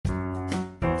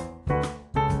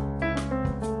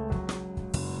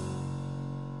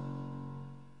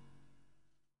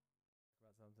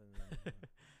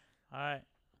right.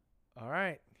 All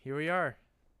right, here we are.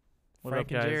 What Frank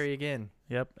up, and guys? Jerry again.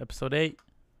 Yep. Episode 8.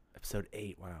 Episode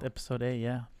 8. Wow. Episode 8.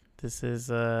 Yeah. This is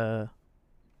February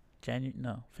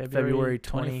 21st.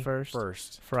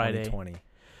 21st, Friday. 2020.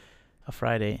 A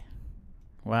Friday.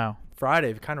 Wow.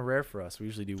 Friday, kind of rare for us. We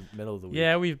usually do middle of the week.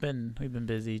 Yeah, we've been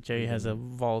busy. Jerry has a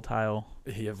Mhm. volatile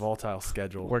Yeah, volatile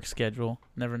schedule. work schedule.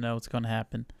 Never know what's going to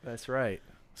happen. That's right.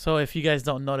 So if you guys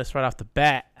don't notice right off the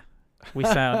bat,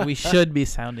 we should be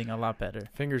sounding a lot better.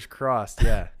 Fingers crossed.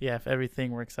 Yeah. Yeah, if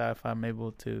everything works out, if I'm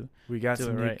able to, We got Do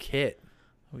some it new right. kit,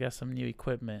 we got some new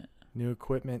equipment new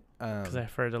equipment. because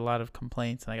I've heard a lot of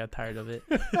complaints and I got tired of it.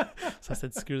 So I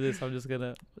said, screw this. I'm just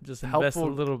gonna invest a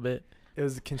Helpful little bit. It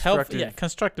was constructive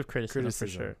Constructive criticism, for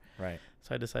criticism. sure. Right.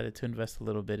 So I decided to invest a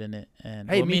little bit in it, and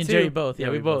Hey, well, me me and too. Jerry both. Yeah,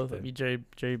 Yeah, we we both both. did.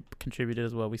 Jerry contributed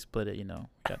as well. We split it.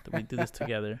 We do this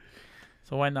together.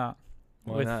 So why not?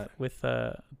 Why not? With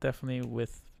definitely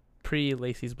with pre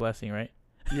Lacey's blessing, right?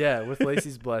 Yeah, with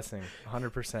Lacey's blessing,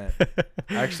 100%.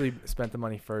 I actually spent the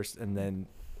money first, and then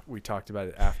we talked about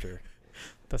it after.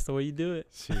 That's the way you do it.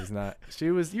 She was not.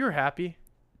 You were happy.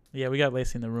 Yeah, we got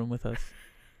Lacey in the room with us.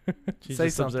 She's Say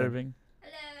just something. observing.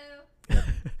 Hello.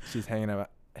 She's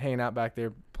hanging out back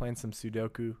there playing some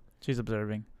Sudoku. She's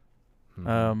observing.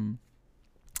 Mhm.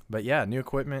 But yeah, new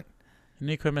equipment.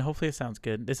 New equipment. Hopefully it sounds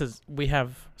good.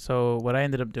 So what I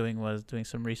ended up doing was doing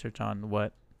some research on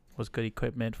what was good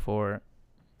equipment for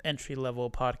entry level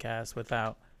podcasts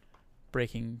without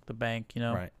breaking the bank,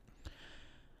 Right.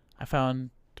 I found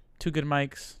two good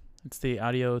mics. It's the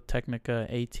Audio Technica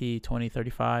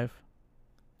AT2035.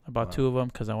 I bought Wow. two of them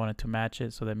because I wanted to match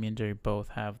it so that me and Jerry both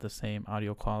have the same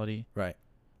audio quality. Right.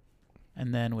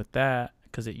 And then with that,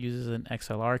 because it uses an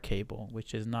XLR cable,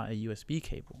 which is not a USB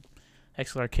cable.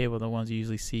 XLR cable, the ones you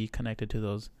usually see connected to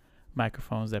those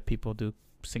microphones that people do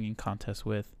singing contests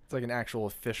with. It's like an actual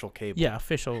official cable. Yeah,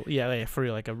 official. Yeah, for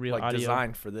real, like a real Like audio.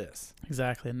 designed for this.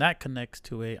 Exactly. And that connects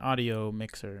to a audio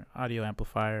mixer, audio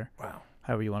amplifier, Wow.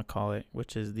 however you want to call it,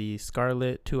 which is the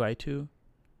Scarlett 2i2.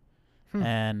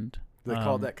 And They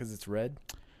call it that because it's red.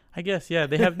 I guess, yeah,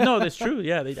 they have, no, that's true.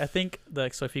 Yeah, I think,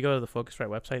 so if you go to the Focusrite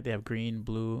website, they have green,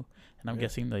 blue, and I'm Yeah.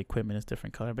 guessing the equipment is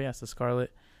different color. But yeah, it's the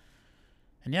Scarlett.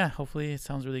 And yeah, hopefully it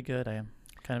sounds really good. I am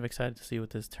kind of excited to see what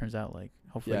this turns out like.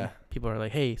 Hopefully Yeah. people are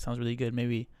like, hey, sounds really good.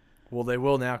 Maybe, Well, they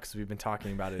will now because we've been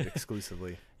talking about it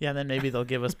exclusively. yeah, then maybe they'll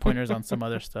give us pointers on some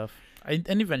other stuff. And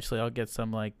eventually I'll get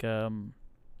some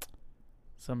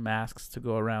some masks to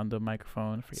go around the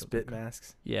microphone. I forget what they're Spit called.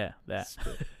 masks. Yeah, that.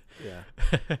 Spit.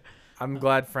 Yeah. I'm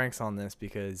glad Frank's on this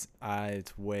because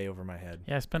it's way over my head.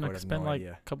 Yeah, I spent would have no like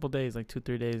idea. a couple days, like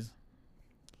 2-3 days,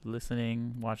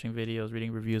 listening, watching videos,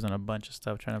 reading reviews on a bunch of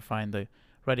stuff, trying to find the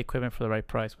right equipment for the right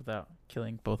price without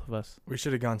killing both of us. We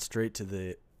should have gone straight to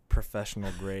the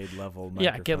professional grade level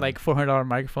Yeah, get like $400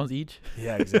 microphones each.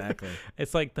 Yeah, exactly.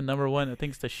 It's like the number one. I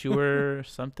think it's the Shure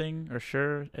something or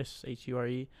Shure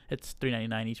SHURE. It's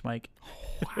 $399 each mic.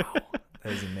 Wow.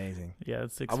 That is amazing. Yeah,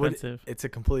 it's I would- expensive. It's a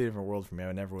completely different world for me.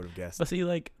 I never would have guessed. But see,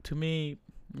 like to me,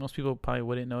 most people probably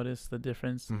wouldn't notice the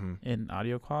difference Mhm. in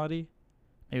audio quality.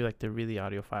 Maybe like the really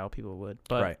audiophile people would.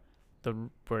 But Right.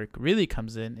 where it really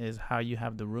comes in is how you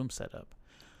have the room set up.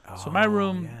 So my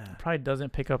room yeah. probably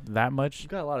doesn't pick up that much. You've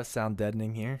got a lot of sound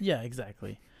deadening here. Yeah,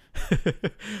 exactly.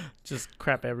 Just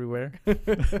crap everywhere.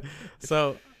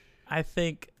 So I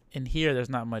think in here there's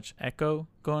not much echo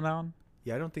going on.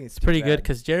 Yeah, I don't think it's It's pretty too good bad.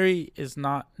 because Jerry is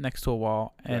not next to a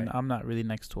wall and Right. I'm not really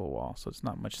next to a wall. So it's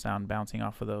not much sound bouncing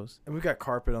off of those. And we've got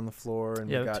carpet on the floor, and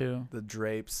Yeah, we've got too. the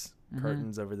drapes, Mhm.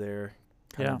 curtains over there,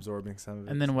 kind Yeah. of absorbing some of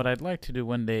it. And then what I'd like to do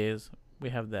one day is we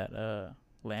have that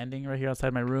landing right here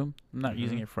outside my room. I'm not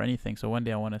using Mhm. it for anything. So one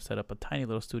day I want to set up a tiny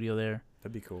little studio there.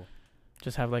 That'd be cool.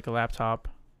 Just have like a laptop,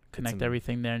 connect some-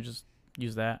 everything there and just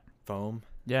use that. Foam.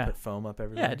 Yeah. Put foam up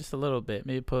everywhere. Yeah, just a little bit.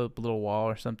 Maybe put up a little wall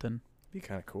or something. be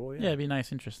kind of cool. Yeah, Yeah. it'd be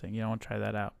nice, interesting. I want to try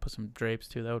that out. Put some drapes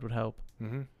too. That would help.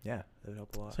 Mm-hmm. Yeah, that'd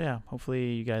help a lot. So yeah,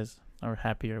 hopefully you guys are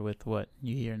happier with what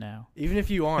you hear now. Even if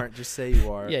you aren't, just say you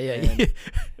are. Yeah, and yeah.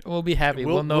 We'll be happy.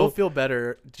 We'll know. We'll feel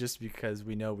better just because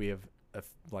we know we have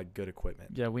like good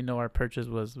equipment. Yeah, we know our purchase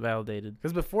was validated.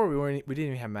 Because before we didn't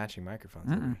even have matching microphones.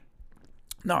 did we? Mm-mm.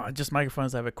 No, just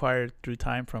microphones I've acquired through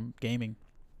time from gaming.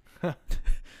 Gotcha.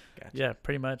 Yeah,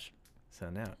 pretty much. So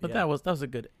now, But yeah. that was a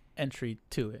good entry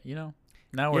to it. Now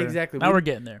Yeah, we're exactly. Now We- we're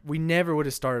getting there. we never would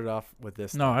have started off with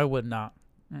this. No, I would not.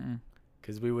 Mm-mm.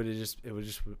 Because we would have it would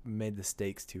just made the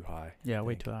stakes too high. Yeah, I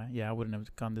way think. too high. Yeah, I wouldn't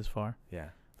have gone this far. Yeah,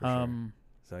 for sure.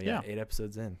 So yeah, yeah. 8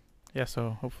 episodes in. Yeah.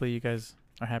 So hopefully you guys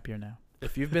are happier now.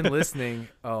 If you've been listening,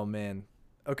 oh man.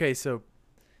 Okay, so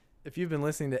if you've been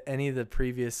listening to any of the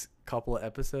previous couple of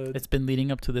episodes, It's been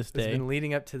leading up to this it's day. been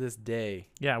leading up to this day,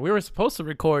 Yeah, we were supposed to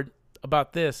record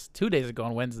about this 2 days ago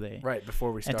on Wednesday right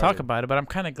before we started. and talk about it, but I'm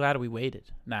kind of glad we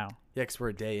waited now. Yeah, 'cause we're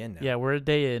a day in now. Yeah, we're a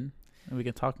day in, and we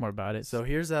can talk more about it. So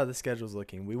here's how the schedule's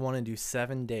looking. We want to do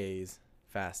 7 days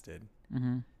fasted.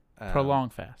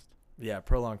 Prolonged fast. Yeah,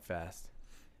 prolonged fast.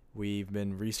 We've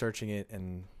been researching it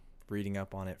and reading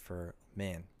up on it for,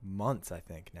 months, I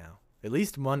think now. At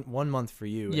least 1 month for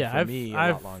you. Yeah, and for me, a lot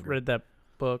I've longer. read that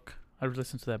book. I've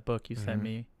listened to that book you sent Mhm.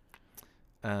 me.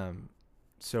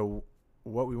 So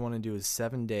what we want to do is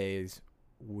 7 days.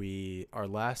 Our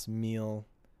last meal,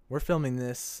 we're filming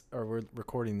this, or we're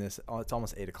recording this. It's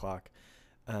almost 8:00.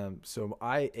 So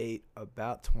I ate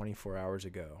about 24 hours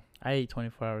ago. I ate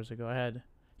 24 hours ago.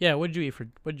 What'd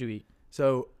you eat?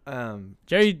 So,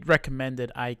 Jerry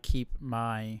recommended I keep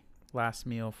my last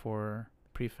meal for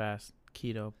pre-fast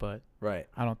keto, but right.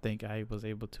 I don't think I was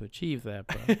able to achieve that,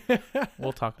 but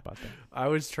we'll talk about that.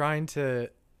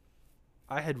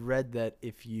 I had read that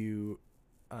if you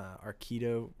are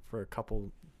keto for a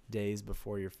couple days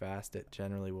before your fast, it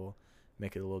generally will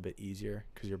make it a little bit easier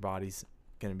because your body's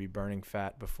going to be burning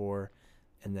fat before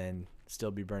and then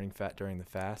still be burning fat during the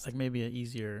fast. Like maybe an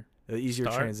easier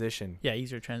start? Transition. Yeah,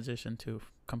 easier transition to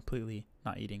completely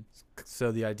not eating.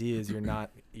 So the idea is you're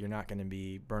not going to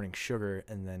be burning sugar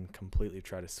and then completely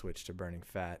try to switch to burning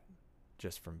fat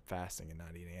just from fasting and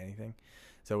not eating anything.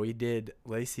 So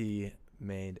Lacey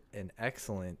made an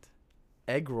excellent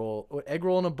egg roll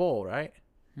in a bowl, right?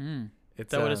 Is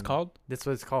that what it's called? That's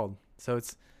what it's called. So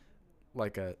it's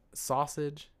like a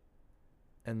sausage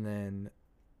and then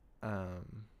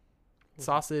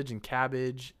sausage and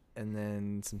cabbage and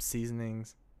then some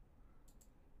seasonings.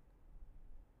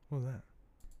 What was that?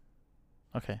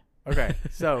 Okay.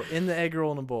 So in the egg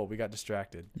roll in a bowl, we got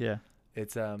distracted. Yeah.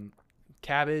 It's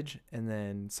cabbage and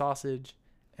then sausage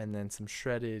and then some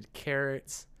shredded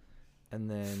carrots and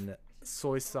then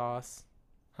soy sauce.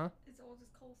 Huh? It's all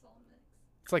just coleslaw mix.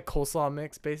 It's like coleslaw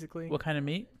mix basically. What kind of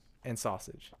meat? And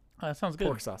sausage. Oh, that sounds good.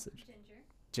 Pork sausage. Ginger.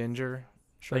 Ginger.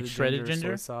 Shredded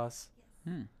ginger? Soy sauce.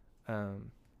 Hmm.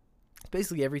 It's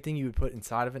basically everything you would put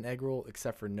inside of an egg roll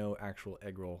except for no actual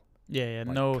egg roll. Yeah.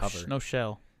 Like No cover. no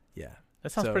shell. Yeah.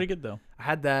 That sounds So- pretty good though. I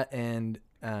had that and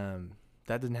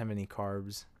that didn't have any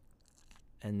carbs.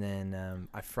 And then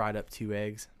I fried up 2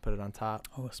 eggs, put it on top,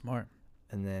 Oh, smart.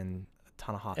 and then a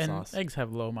ton of hot And sauce. eggs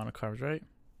have low amount of carbs, right?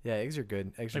 Yeah, eggs are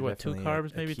good. Eggs Like are what, 2 definitely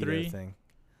carbs, a maybe keto 3? thing.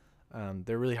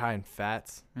 They're really high in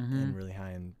fats Mm-hmm. and really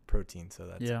high in protein, so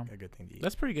that's Yeah. a good thing to eat.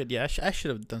 That's pretty good. Yeah, I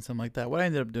should have done something like that. What I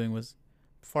ended up doing was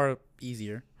far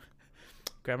easier.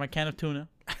 Grab my can of tuna.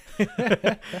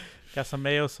 Got some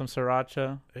mayo, some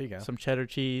sriracha, There you go. some cheddar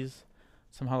cheese,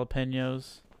 some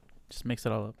jalapenos. Just mix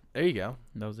it all up. There you go.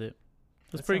 And that was it.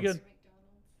 It was That pretty sounds- good.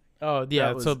 Oh,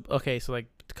 yeah. was- So like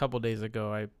a couple days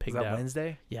ago, I Was pigged that out.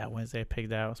 Wednesday? Yeah, Wednesday I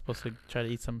pigged out. I was supposed to try to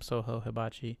eat some Soho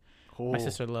hibachi. Cool. My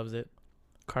sister loves it.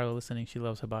 Carla listening, she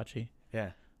loves hibachi.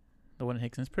 Yeah. The one in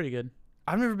Hickson is pretty good.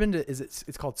 I've never been to.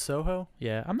 It's called Soho?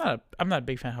 Yeah, I'm not a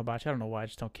big fan of hibachi. I don't know why. I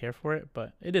just don't care for it,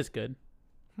 but it is good.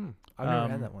 I've never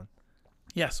had that one.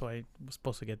 Yeah, so I was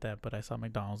supposed to get that, but I saw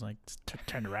McDonald's and I just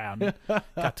turned around.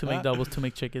 Got 2 McDoubles, 2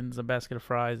 McChickens, a basket of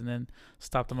fries, and then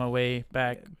stopped on my way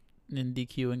back in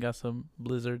DQ and got some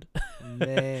Blizzard.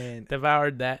 Man,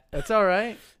 Devoured that. that's all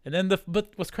right. And then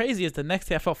but what's crazy is the next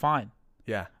day I felt fine.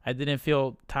 Yeah, I didn't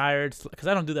feel tired because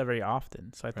I don't do that very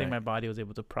often. So I think Right. my body was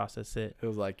able to process it it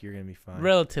was like you're gonna be fine.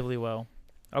 relatively well.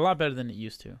 A lot better than it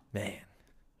used to. Man,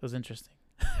 It was interesting.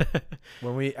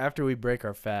 after we break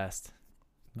our fast,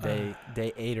 day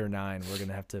 8 or 9, we're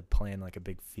gonna have to plan like a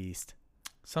big feast.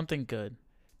 Something good.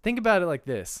 Think about it like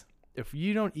this: if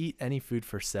you don't eat any food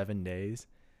for 7 days,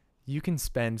 you can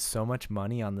spend so much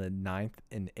money on the 9th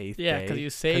and 8th Yeah, day because you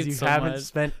saved you so haven't much.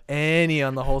 spent any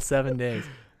on the whole 7 days.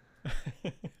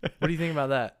 What do you think about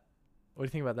that? What do you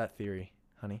think about that theory,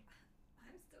 honey?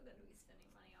 I'm still going to be spending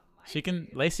money on my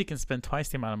food. Lacey can spend twice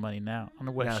the amount of money now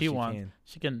on what Now she wants. can.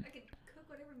 She can. I can cook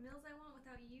whatever meals I want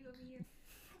without you over here.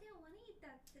 I don't want to eat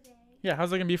that today. Yeah,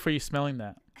 how's it gonna be for you smelling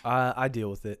that? I deal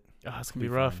with it. Oh, it's gonna be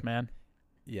Be rough, fine. man.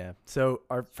 Yeah. So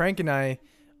Frank and I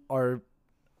are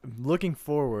looking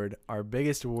forward. Our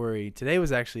biggest worry today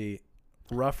was actually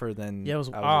rougher than Yeah, it was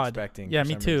I was odd. expecting. Yeah,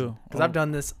 me too. Because I've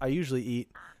done this. I usually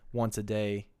eat once a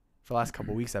day. For the last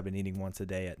couple of weeks, I've been eating once a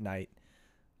day at night.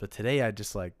 But today, I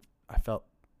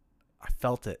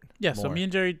felt it. Yeah, so more. me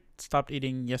and Jerry stopped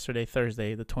eating yesterday,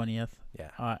 Thursday, the 20th,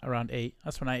 Yeah. around 8.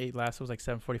 That's when I ate last. It was like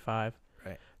 7:45.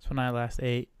 Right. That's when I last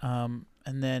ate. And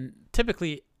then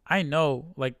typically I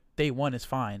know like day 1 is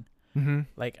fine. Mm-hmm.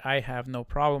 Like I have no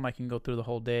problem. I can go through the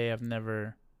whole day. I've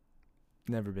never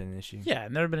Never been an issue. Yeah,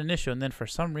 never been an issue. And then for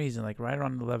some reason, like right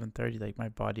around 11:30, like my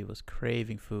body was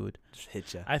craving food. Just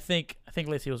hit ya. I think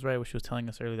Lacey was right when she was telling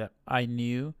us earlier that I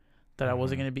knew that I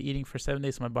wasn't Mhm. going to be eating for 7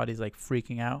 days, so my body's like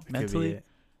freaking out Could be mentally. it.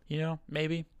 You know,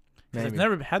 maybe. 'Cause I've Maybe.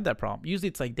 never had that problem. Usually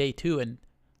it's like day 2, and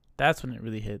that's when it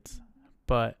really hits.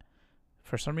 But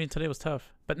for some reason today was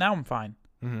tough. But now I'm fine.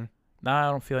 Mm-hmm. Now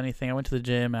I don't feel anything. I went to the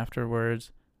gym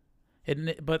afterwards.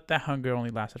 But that hunger only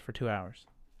lasted for 2 hours.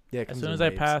 Yeah. It As comes soon in as I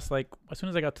waves. passed, as soon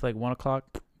as I got to like 1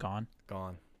 o'clock, gone.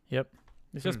 Gone.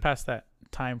 It's just Hmm. past that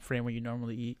time frame where you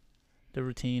normally eat, the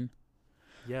routine.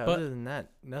 Yeah. But- Other than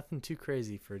that, nothing too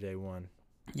crazy for day one.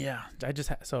 Yeah,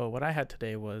 so what I had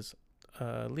today was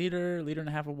a liter and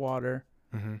a half of water,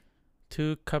 Mm-hmm.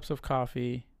 2 cups of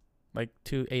coffee, like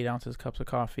 2 8-ounce cups of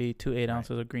coffee, 2 8 Right.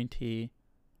 ounces of green tea,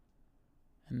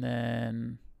 and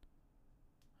then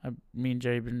me and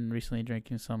Jerry been recently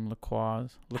drinking some LaCroix.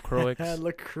 LaCroix.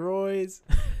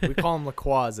 We call them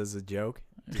LaCroix as a joke,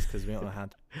 just because we don't know how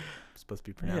it's supposed to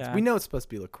be pronounced. Yeah. We know it's supposed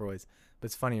to be LaCroix, but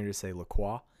it's funnier to say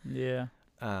LaCroix. Yeah,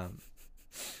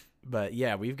 But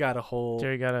yeah, we've got a whole.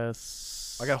 Jerry got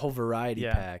I got a whole variety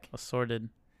Yeah. pack. assorted.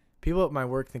 People at my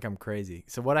work think I'm crazy.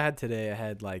 So what I had today, I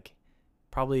had like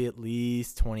probably at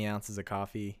least 20 ounces of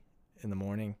coffee in the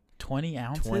morning. 20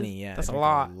 ounces. 20, yeah. That's I a drink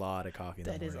lot. A lot of coffee in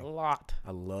That the is a morning. lot.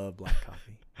 I love black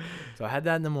coffee. So I had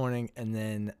that in the morning, and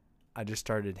then I just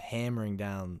started hammering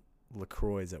down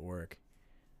LaCroix at work.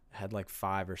 I had like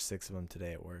 5 or 6 of them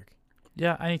today at work.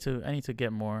 Yeah, I need to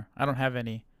get more. I don't have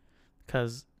any,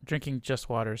 because drinking just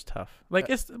water is tough. Like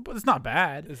it's not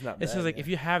bad. It's not It's just like if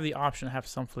you have the option to have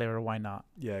some flavor, why not?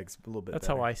 Yeah, it's a little bit That's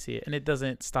better. how I see it, and it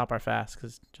doesn't stop our fast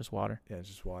because it's just water Yeah, it's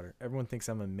just water. Everyone thinks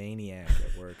I'm a maniac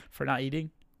at work. for not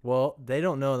eating. Well, they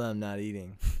don't know that I'm not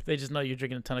eating. They just know you're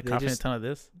drinking a ton of They coffee and a just- ton of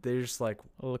this They're just like,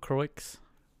 LaCroix.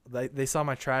 they saw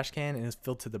my trash can and it's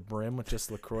filled to the brim with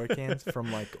just LaCroix cans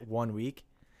from like 1 week,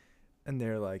 and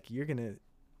they're like, "You're gonna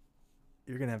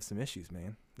have some issues,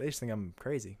 man." They just think I'm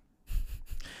crazy.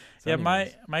 So Yeah,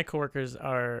 anyways, my coworkers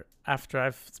are, after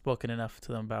I've spoken enough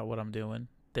to them about what I'm doing,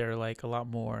 they're like a lot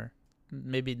more,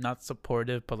 maybe not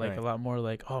supportive, but like Right. a lot more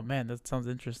like, oh man, that sounds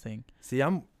interesting. see,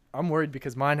 I'm worried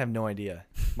because mine have no idea.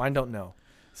 Mine don't know.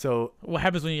 So What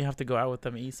happens when you have to go out with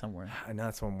them and eat somewhere? I know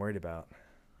that's what I'm worried about.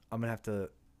 I'm gonna have to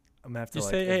Just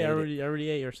like, say, hey, I evade it. already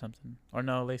ate or something. Or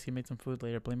no, Lacey made some food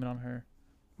later. Blame it on her.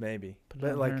 Maybe. Put it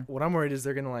But on like, her. what I'm worried is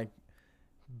they're gonna like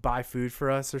buy food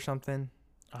for us or something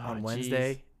Ah, on jeez.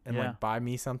 Wednesday and Yeah. like buy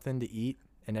me something to eat,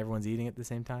 and everyone's eating at the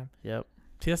same time. Yep.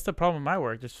 See, that's the problem in my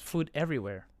work. There's food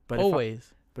everywhere. But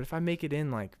Always. But if I make it in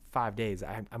like 5 days,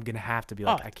 I'm gonna have to be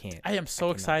like, Oh, I can't. I am so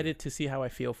cannot do excited to see how I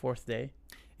feel 4th day.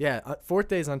 Yeah, 4th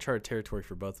day is uncharted territory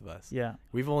for both of us. Yeah.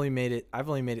 I've only made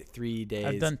it 3 days.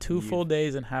 I've done 2 You- full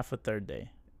days and half a 3rd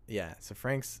day. Yeah, so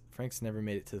Frank's never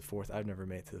made it to the 4th. I've never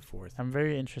made it to the 4th. I'm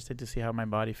very interested to see how my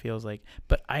body feels like.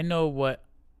 But I know what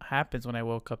happens when I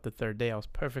woke up the 3rd day. I was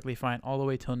perfectly fine all the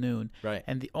way till noon. Right.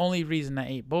 And the only reason I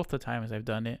ate both the times I've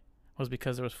done it was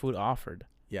because there was food offered.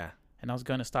 Yeah. And I was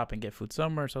going to stop and get food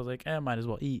somewhere. So I was like, might as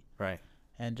well eat Right.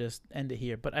 and just end it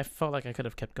here. But I felt like I could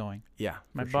have kept going. Yeah.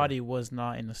 My for sure. body was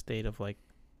not in a state of like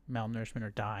malnourishment or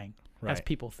dying. Right. As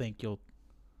people think it'll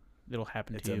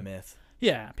happen It's to a you. myth.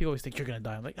 Yeah, people always think you're gonna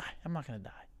die. I'm like, I'm not gonna die.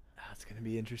 It's gonna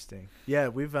be interesting. Yeah,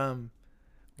 we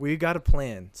got a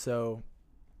plan. So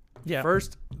Yeah.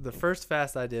 the first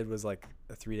fast I did was like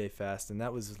a 3-day fast, and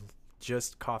that was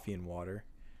just coffee and water.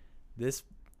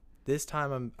 This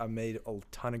time I made a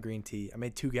ton of green tea. I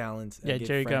made 2 gallons. and I Yeah, gave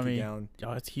Jerry got Frank a me- gallon.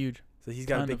 Oh, it's huge. So he's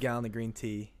got a ton big of- gallon of green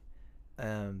tea.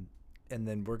 And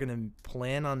then we're gonna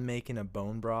plan on making a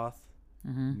bone broth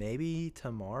Mm-hmm. maybe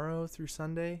tomorrow through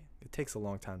Sunday. It takes a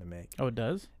long time to make. Oh, it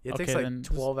does. It Okay, takes like then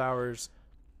 12 hours,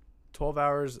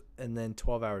 and then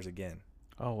 12 hours again.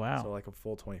 Oh wow. So like a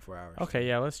full 24 hours. Okay,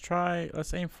 yeah.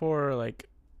 Let's aim for like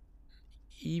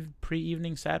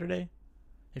pre-evening Saturday,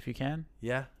 if you can.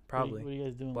 Yeah, probably. What are you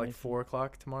guys doing? Like Lacey? 4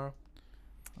 o'clock tomorrow.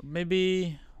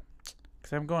 Maybe,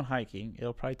 because I'm going hiking.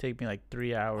 It'll probably take me like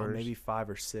 3 hours. Or maybe 5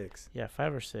 or 6. Yeah,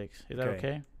 5 or 6. Is that Okay.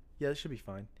 okay? Yeah, that should be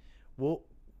fine. We'll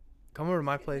come over to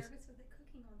my Get place. nervous with the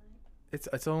cooking all night.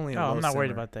 It's only a Oh, low I'm not worried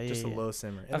simmer, about that. Just Yeah, a yeah. low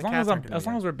simmer. And As the long as cats aren't gonna as be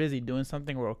long as there. we're busy doing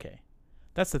something, we're okay.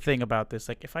 That's the thing about this.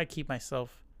 Like, if I keep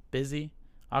myself busy,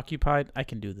 occupied, I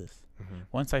can do this. Mhm.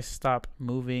 Once I stop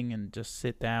moving and just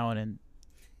sit down and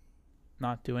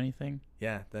not do anything,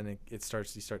 Yeah, then you start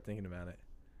thinking about it.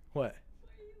 What? Why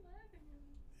are you laughing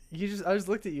at me? I just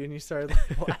looked at you and you started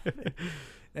laughing.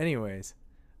 Anyways,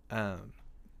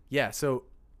 yeah, so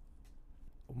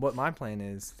what my plan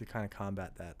is to kind of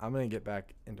combat that, I'm going to get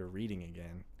back into reading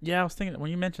again yeah, I was thinking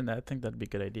when you mentioned that, I think that'd be a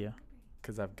good idea.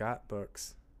 because I've got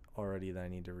books already that I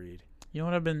need to read. You know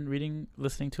what I've been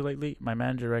listening to lately? My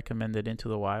manager recommended Into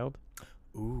the Wild.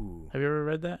 Ooh. Have you ever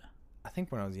read that? I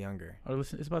think when I was younger. Or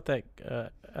listen? It's about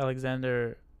that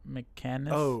Alexander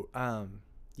McCandless. Oh,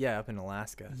 yeah, up in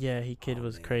Alaska. Yeah, kid Oh,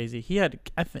 was man. crazy. He had,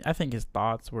 I think his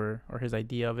thoughts were, or his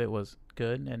idea of it was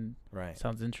good and Right.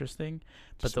 sounds interesting.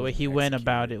 But Just the way wasn't he went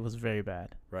about executed. it was very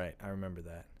bad. Right. I remember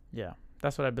that. Yeah,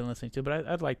 that's what I've been listening to. But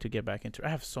I'd like to get back into it. I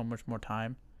have so much more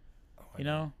time, Oh, I you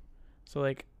know? So,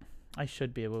 like, I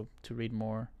should be able to read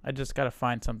more. I just got to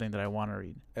find something that I want to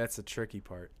read. That's the tricky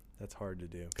part. That's hard to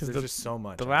do. 'Cause Because there's just so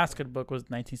much. The out last there. good book was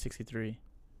 1963.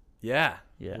 Yeah.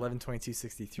 Yeah.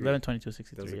 11/22/63.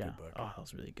 11/22/63, That was a yeah. good book. Oh, that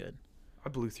was really good. I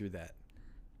blew through that.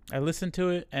 I listened to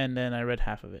it, and then I read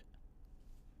half of it.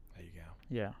 There you go.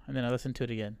 Yeah, and then I listened to it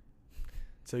again.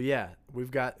 So yeah, we've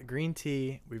got green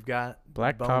tea, we've got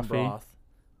Black bone coffee. broth,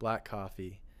 black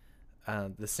coffee.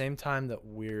 The same time that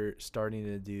we're starting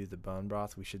to do the bone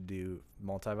broth, we should do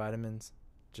multivitamins,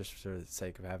 just for the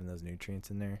sake of having those nutrients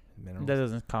in there, minerals. That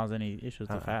doesn't cause any issues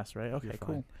to Uh-uh. fast, right? Okay, You're fine.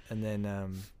 cool. And then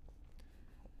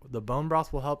the bone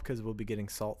broth will help because we'll be getting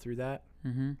salt through that.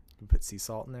 Mm-hmm. We put sea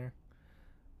salt in there.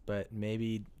 But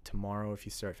maybe tomorrow, if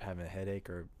you start having a headache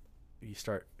or you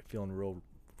start feeling real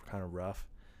kind of rough,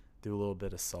 do a little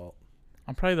bit of salt.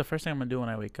 I'm probably the first thing I'm gonna do when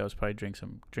I wake up is probably drink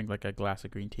like a glass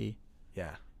of green tea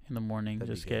Yeah. in the morning. That'd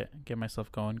be Just good. get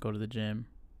myself going, go to the gym.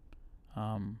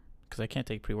 Because I can't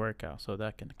take pre-workout, so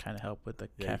that can kind of help with the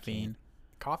Yeah, you caffeine. can't.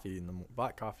 Coffee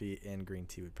black coffee and green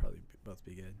tea would probably both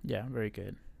be good. Yeah, very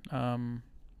good.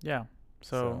 Yeah.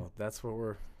 So that's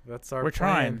what that's our we're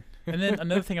plan. trying. And then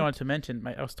another thing I wanted to mention,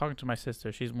 I was talking to my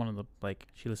sister. She's one of the, like,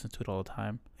 she listens to it all the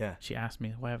time. Yeah. She asked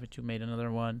me, why haven't you made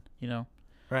another one? You know,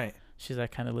 Right. she's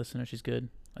that kind of listener. She's good,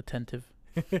 attentive.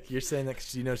 You're saying that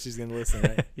 'cause you know she's gonna listen,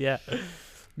 right? Yeah.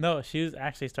 No, she was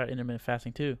actually started intermittent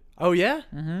fasting too. Oh yeah,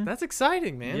 Mm-hmm. that's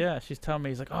exciting, man. Yeah, she's telling me,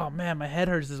 he's like, oh man, my head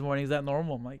hurts this morning. Is that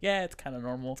normal? I'm like, yeah, it's kind of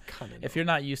normal. Kind of. If you're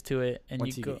not used to it and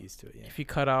once you you go, get used to it, yeah. if you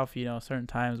cut off, you know, certain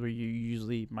times where you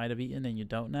usually might have eaten and you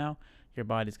don't now, your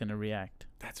body's gonna react.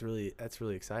 That's really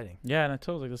exciting. Yeah, and I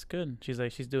told her, like, that's good. She's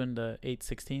like, she's doing the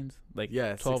 8/16s, like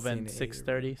Yeah, 12 16 and to 8 or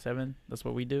 6:30, 7. That's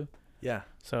what we do. Yeah.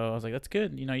 So I was like, that's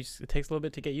good. You know, it takes a little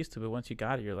bit to get used to, but once you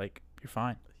got it, you're like, you're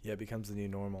fine. Yeah, it becomes the new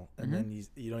normal, and Mhm. then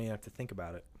you don't even have to think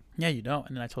about it. Yeah, you don't.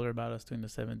 And then I told her about us doing the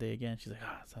 7th day again. She's like,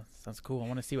 sounds cool. I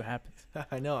want to see what happens.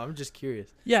 I know. I'm just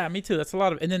curious. Yeah, me too. That's a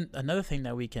lot of. And then another thing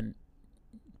that we can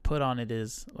put on it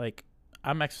is, like,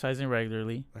 I'm exercising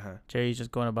regularly. Uh-huh. Jerry's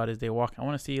just going about his day walking. I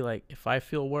want to see, like, if I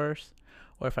feel worse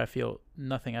or if I feel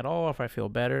nothing at all, or if I feel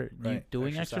better, you Right,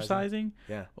 doing exercising,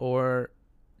 Yeah. or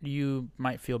you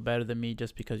might feel better than me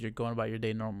just because you're going about your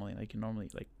day normally, like you normally,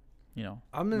 like, you know.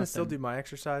 I'm gonna still nothing. do my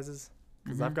exercises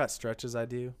because Mhm. I've got stretches I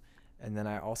do, and then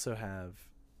I also have,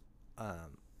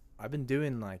 I've been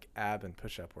doing like ab and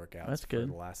push up workouts That's for good.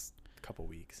 the last couple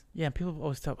weeks. Yeah, and people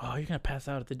always tell, oh, you're gonna pass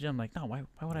out at the gym. Like, no, why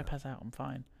would I No. pass out? I'm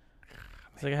fine.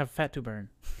 It's like I have fat to burn.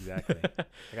 Exactly.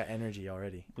 I got energy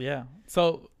already. Yeah.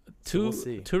 So we'll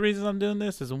see. two reasons I'm doing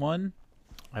this is, one,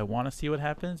 I want to see what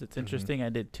happens. It's Mhm. interesting. I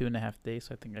did 2.5 days,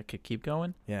 so I think I could keep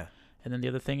going. Yeah. And then the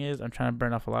other thing is, I'm trying to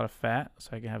burn off a lot of fat so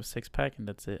I can have a 6-pack, and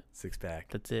that's it. 6-pack.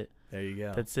 That's it. There you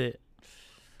go. That's it.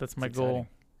 That's my It's goal. exciting.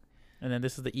 And then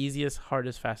this is the easiest,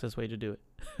 hardest, fastest way to do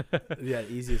it. Yeah,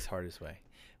 easiest, hardest way.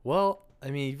 Well, I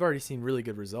mean, you've already seen really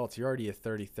good results. You're already a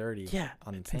 30-30 Yeah,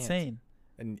 on the it's pants. insane.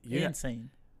 And you Insane.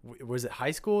 was it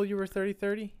high school you were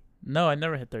 30-30? No, I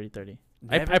never hit 30-30.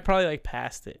 Never? I probably, like,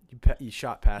 passed it. You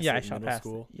shot past Yeah, it I in shot middle past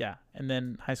school? it. Yeah. And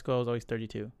then high school, I was always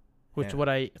 32, which Yeah. what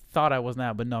I thought I was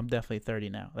now, but no, I'm definitely 30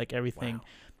 now. Like, everything. Wow.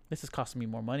 This is costing me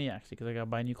more money, actually, because I got to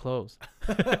buy new clothes.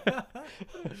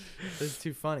 This is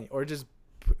too funny. Or just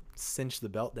cinch the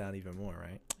belt down even more,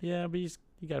 right? Yeah, but you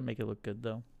got to make it look good,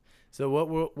 though. So what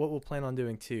we'll plan on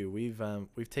doing too.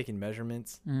 We've taken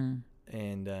measurements and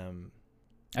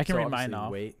I can so read mine obviously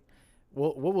off. weight.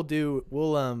 What we'll do,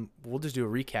 we'll just do a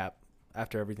recap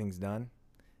after everything's done,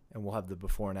 and we'll have the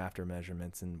before and after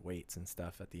measurements and weights and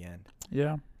stuff at the end.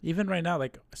 Yeah. Even right now,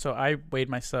 like, so I weighed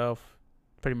myself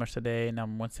pretty much today, and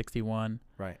I'm 161.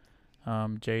 Right.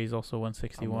 Jerry's also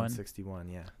 161. 161,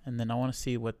 yeah. And then I want to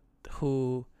see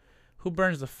who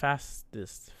burns the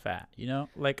fastest fat, you know?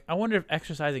 Like, I wonder if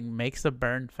exercising makes the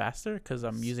burn faster because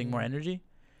I'm using more energy.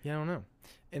 Yeah, I don't know.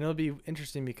 And it'll be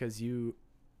interesting because you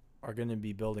are going to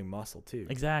be building muscle too.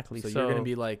 Exactly. So you're going to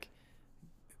be like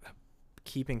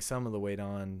keeping some of the weight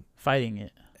on fighting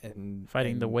it. and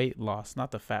Fighting the and weight loss, not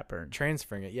the fat burn.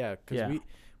 transferring it. Yeah, because Yeah.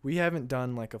 we haven't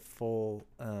done like a full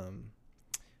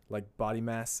like body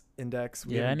mass index.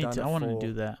 We Yeah, I haven't need done to. a I want to full-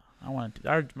 do that. I want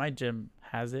to. My gym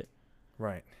has it.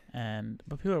 Right.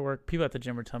 But people at the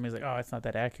gym were telling me, it's like, oh, it's not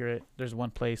that accurate. There's one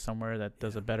place somewhere that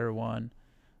does a better one.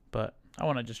 But I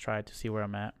want to just try it to see where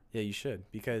I'm at. Yeah, you should,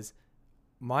 because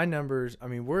my numbers, I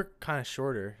mean, we're kind of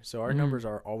shorter, so our numbers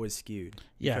are always skewed.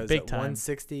 Yeah, because big at time.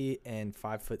 160 and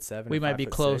 5'7", We might be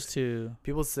 5'6", close to.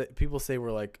 People say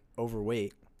we're like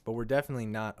overweight, but we're definitely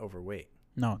not overweight.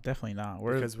 No, definitely not.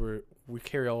 Because we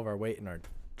carry all of our weight in our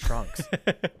trunks.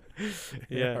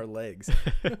 Yeah. Our legs.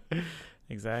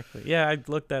 Exactly. Yeah, I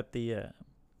looked at the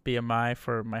BMI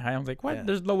for my height. I was like, what? Yeah.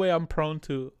 There's no way I'm prone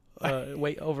to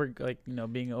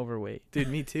being overweight. Dude,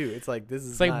 me too. It's like this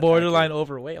is It's like not borderline accurate.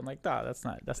 overweight. I'm like, nah, that's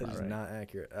not That right. is not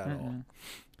accurate at all. Mm-mm.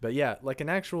 But yeah, like an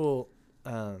actual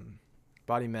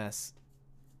body mass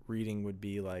reading would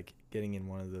be like getting in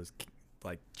one of those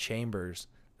like chambers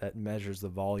that measures the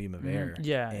volume of air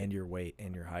and your weight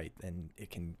and your height, and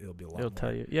it'll be a lot It'll more.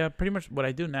 tell you. Yeah, pretty much what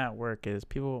I do now at work is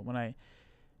people when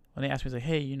they ask me, like,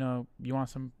 hey, you want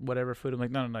some whatever food? I'm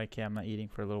like, no, I can't. I'm not eating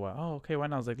for a little while. Oh, okay, why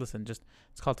not? I was like, listen,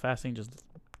 it's called fasting. Just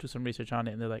do some research on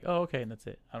it. And they're like, oh, okay, and that's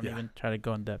it. I don't even try to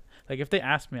go in depth. Like if they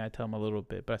ask me, I tell them a little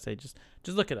bit, but I say just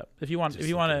look it up. If you're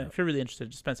really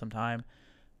interested, just spend some time,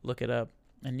 look it up,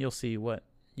 and you'll see what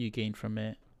you gain from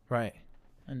it. Right.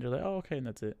 And they're like, oh, okay, and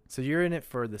that's it. So you're in it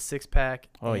for the six pack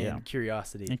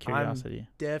curiosity. And curiosity. I'm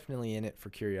definitely in it for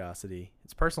curiosity.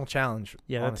 It's a personal challenge.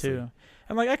 Yeah, honestly. that too.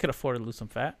 And like I could afford to lose some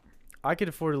fat. I could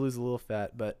afford to lose a little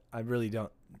fat, but I really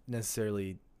don't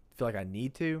necessarily feel like I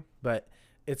need to. But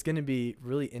it's going to be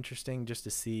really interesting just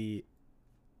to see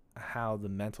how the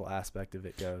mental aspect of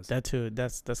it goes. That too.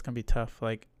 That's going to be tough.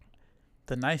 Like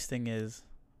the nice thing is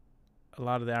a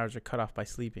lot of the hours are cut off by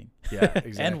sleeping. Yeah,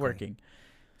 exactly. And working.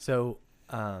 So,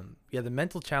 the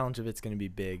mental challenge of it's going to be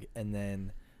big. And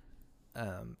then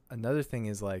another thing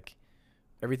is like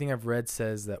everything I've read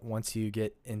says that once you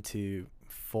get into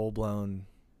full-blown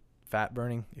fat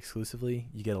burning exclusively,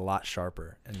 you get a lot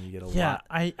sharper and you get a lot. Yeah,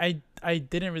 I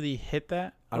didn't really hit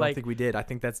that. I don't think we did. I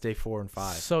think that's day 4 and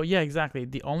 5. So yeah, exactly.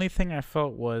 The only thing I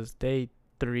felt was day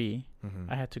 3.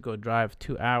 Mm-hmm. I had to go drive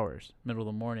 2 hours, middle of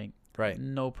the morning. Right.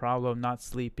 No problem. Not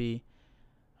sleepy.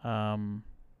 Had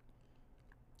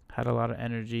a lot of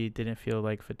energy. Didn't feel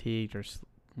like fatigued or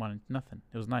wanted nothing.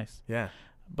 It was nice. Yeah.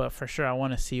 But for sure, I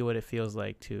want to see what it feels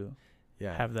like to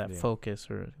have that focus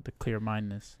or the clear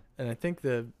mindedness. And I think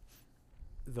the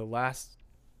last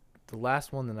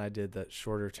one that I did, that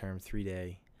shorter term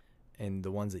 3-day, and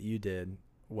the ones that you did,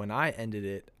 when I ended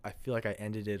it, I feel like I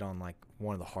ended it on like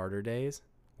one of the harder days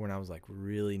when I was like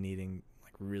really needing,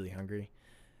 like really hungry.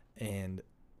 And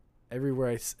everywhere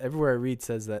I read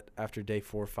says that after day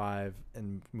 4, 5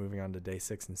 and moving on to day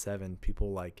 6 and 7,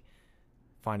 people like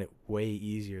find it way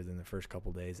easier than the first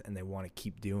couple days, and they want to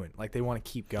keep doing, like they want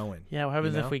to keep going. Yeah, what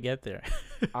happens if we get there?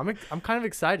 I'm kind of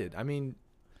excited. I mean,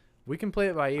 we can play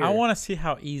it by ear. I want to see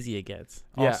how easy it gets.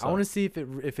 Yeah, also. I want to see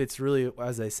if it's really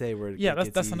as they say. Where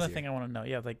that's another thing I want to know.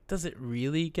 Yeah, like does it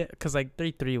really get? Because like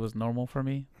 3 was normal for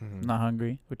me. Mm-hmm. Not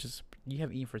hungry, which is you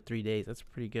haven't eaten for 3 days. That's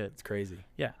pretty good. It's crazy.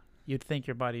 Yeah, you'd think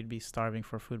your body would be starving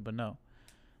for food, but no.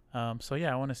 So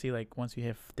yeah, I want to see like once we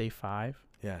hit day 5.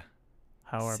 Yeah.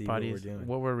 How our bodies,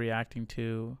 what we're reacting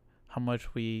to, how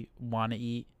much we want to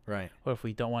eat. Right. Or if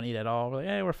we don't want to eat at all, we're like,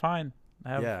 hey, we're fine.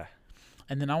 Yeah.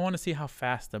 And then I want to see how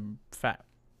fast the fat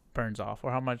burns off,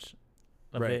 or how much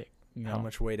of it, how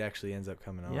much weight actually ends up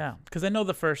coming off. Yeah, because I know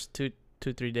the first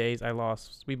 2-3 days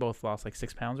we both lost like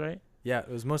 6 pounds, right? Yeah, it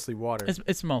was mostly water.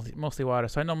 It's mostly water,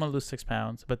 so I know I'm gonna lose 6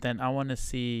 pounds, but then I want to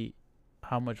see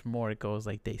how much more it goes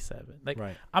like day 7. Like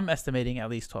I'm estimating at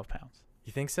least 12 pounds.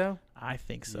 You think so? I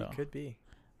think so. It could be.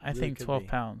 I think 12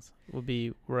 pounds will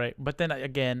be right. But then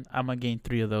again, I'm going to gain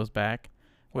 3 of those back,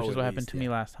 which is what happened to me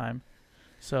last time.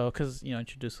 So, because,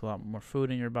 introduce a lot more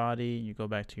food in your body, you go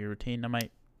back to your routine. I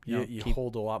might, you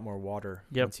hold a lot more water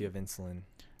once you have insulin.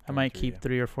 I might keep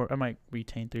 3 or 4. I might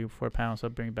retain 3 or 4 pounds. So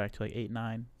I'll bring it back to like 8,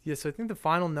 9. Yeah, so I think the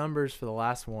final numbers for the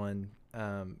last one,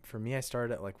 for me, I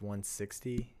started at like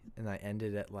 160 and I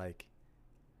ended at like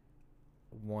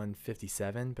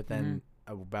 157. But then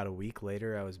about a week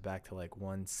later, I was back to like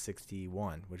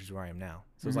 161, which is where I am now.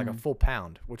 So it's like a full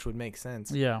pound, which would make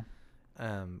sense. Yeah.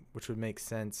 Which would make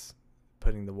sense,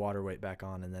 putting the water weight back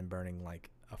on and then burning like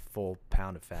a full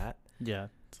pound of fat. Yeah,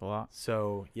 it's a lot.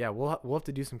 So yeah, we'll have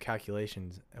to do some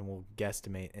calculations and we'll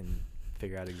guesstimate and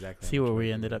figure out exactly. See where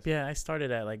we ended up. Yeah, I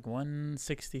started at like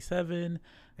 167.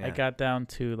 Yeah. I got down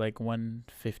to like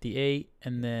 158,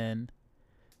 and then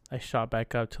I shot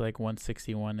back up to like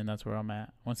 161, and that's where I'm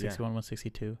at. 161,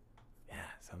 162. Yeah,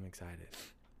 so I'm excited.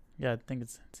 Yeah, I think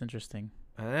it's interesting.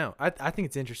 I don't know. I think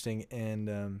it's interesting, and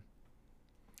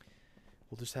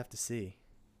we'll just have to see.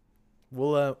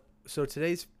 We'll so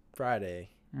today's Friday.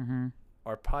 Mm-hmm.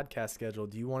 our podcast schedule,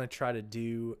 do you want to try to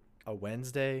do a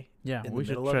Wednesday? Yeah, in we the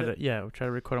should middle of try it? to. Yeah, we'll try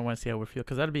to record on Wednesday how we feel,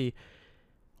 because that'd be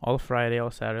all Friday,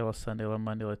 all Saturday, all Sunday, all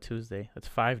Monday, all Tuesday. That's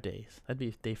 5 days. That'd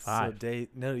be day 5. So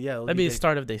it'll That'd be the day,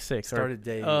 start of day 6. start of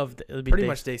day It'll be pretty day,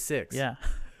 much day 6. Yeah.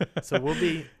 So we'll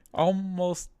be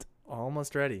almost.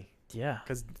 almost ready. Yeah.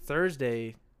 Because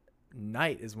Thursday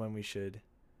night is when we should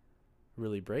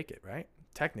really break it, right?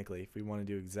 Technically, if we want to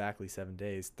do exactly 7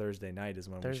 days, Thursday night is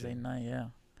when Thursday we should. night. Yeah.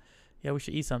 Yeah, we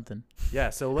should eat something. Yeah.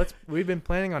 So we've been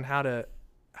planning on how to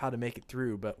make it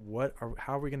through, but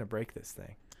how are we gonna break this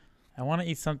thing? I want to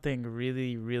eat something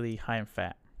really, really high in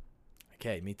fat,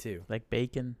 Okay, me too. like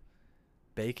bacon.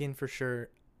 Bacon for sure.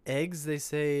 Eggs, they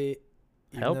say,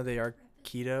 even Help. though they are Breakfast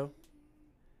keto. for dinner.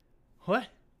 What?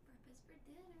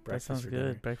 Breakfast for dinner. That sounds for good.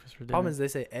 dinner. Breakfast for dinner. Problem is, they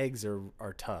say eggs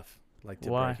are tough, like to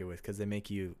Why? break it with, because they make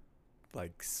you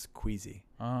like squeezy.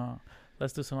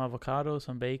 Let's do some avocado,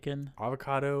 some bacon,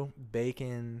 Avocado,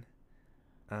 bacon,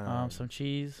 some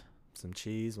cheese. some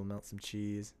cheese. We'll melt some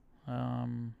cheese.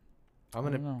 I'm I'm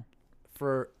gonna know.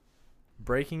 for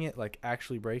breaking it, like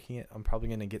actually breaking it. I'm probably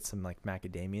gonna get some like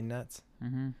macadamia nuts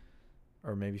Mm-hmm.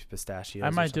 or maybe pistachios. I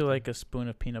or might do something. like a spoon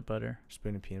of peanut butter.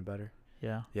 spoon of peanut butter.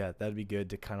 Yeah. Yeah, that'd be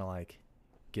good to kind of like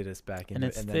get us back And into it.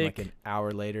 it's And then like thick. an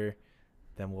hour later,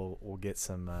 then we'll get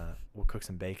some we'll cook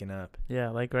some bacon up. Yeah,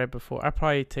 like right before. I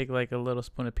probably take like a little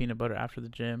spoon of peanut butter after the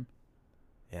gym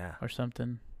Yeah. or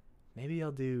something. Maybe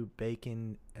I'll do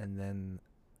bacon and then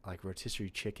like rotisserie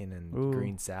chicken and Ooh.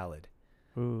 green salad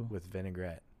Ooh. with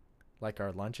vinaigrette. Like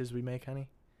our lunches we make, honey.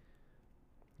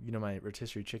 You know my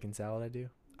rotisserie chicken salad I do?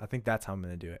 I think that's how I'm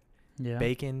going to do it. Yeah.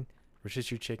 Bacon,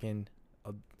 rotisserie chicken,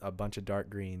 a bunch of dark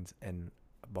greens, and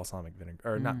balsamic vinegar.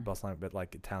 Or not Mm. balsamic, but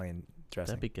like Italian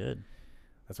dressing. That'd be good.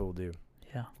 That's what we'll do.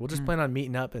 Yeah. We'll just Mm. plan on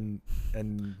meeting up and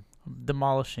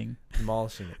Demolishing.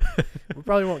 demolishing it. We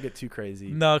probably won't get too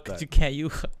crazy. No, because but- you can't.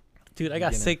 Dude, I got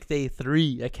Beginner. sick day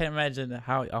 3. I can't imagine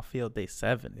how I'll feel day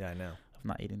 7 Yeah, I know. of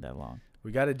not eating that long.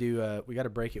 We got to we got to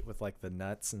break it with like the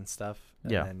nuts and stuff,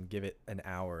 and Yeah. then give it an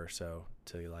hour or so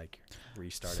to like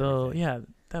restart. So, everything. yeah,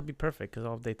 that'd be perfect because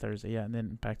all day Thursday. Yeah, and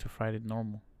then back to Friday,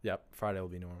 Yep. Friday will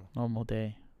be normal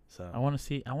day. So I want to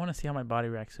see how my body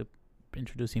reacts to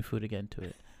introducing food again to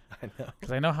it. I know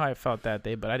Because I know how I felt that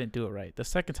day, but I didn't do it right. The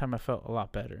second time I felt a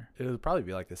lot better. it would probably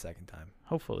be like the second time.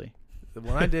 Hopefully.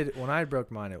 When I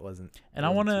broke mine, it wasn't. And it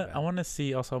I wasn't too wanna bad. I wanna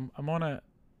see also I wanna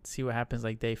see what happens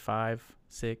like day 5,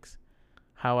 6,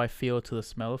 how I feel to the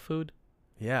smell of food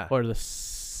Yeah. or the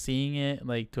seeing it.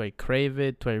 Like, do I crave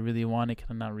it? Do I really want it? Can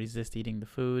I not resist eating the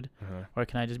food, Uh-huh. or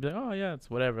can I just be like, oh yeah, it's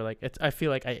whatever. Like I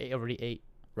feel like I already ate.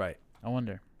 Right. I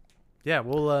wonder. Yeah.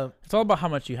 We'll It's all about how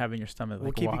much you have in your stomach. we'll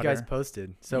Like keep water. you guys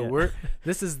posted. So Yeah.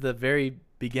 this is the very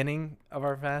beginning of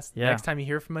our fast. Yeah. Next time you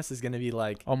hear from us is gonna be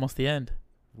like almost the end.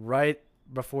 right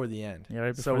before the end. Yeah,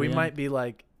 right So before we the might end. be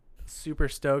like super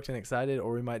stoked and excited,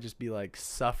 or we might just be like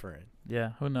suffering.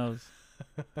 Yeah, who knows?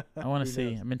 I want Who to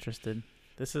see. knows? I'm interested.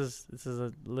 This is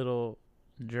a little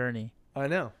journey. I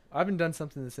know. I haven't done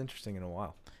something this interesting in a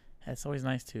while. It's always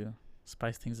nice to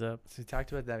spice things up. So we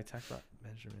talked about that. We talked about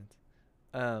measurements.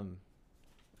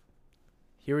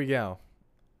 Here we go.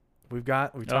 We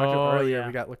talked Oh, earlier. yeah.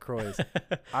 We got LaCroix.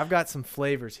 I've got some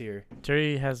flavors here.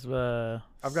 Jerry has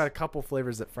I've got a couple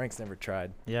flavors that Frank's never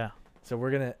tried. yeah. So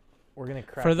we're gonna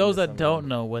crack. For those into that some of don't them.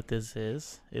 know what this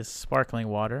is sparkling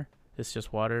water. It's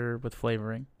just water with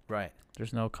flavoring. right?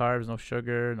 There's no carbs, no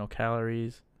sugar, no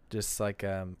calories. Just like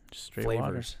Just straight water.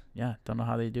 flavors. Yeah, don't know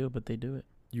how they do it, but they do it.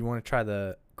 You want to try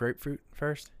the grapefruit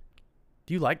first?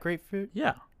 Do you like grapefruit?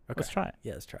 Yeah, Okay. let's try it.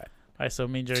 Yeah, let's try it. All right, so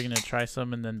me and Jerry are gonna try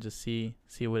some and then just see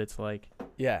what it's like.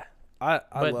 Yeah, I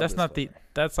But love that's this not flavor.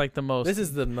 that's like the most This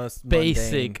is the most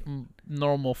basic mundane.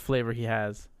 normal flavor he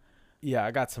has. Yeah,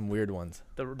 I got some weird ones.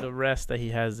 The rest that he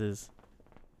has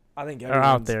I think are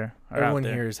out there. Everyone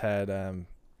here has had.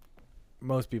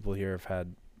 Most people here have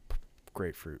had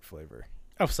grapefruit flavor.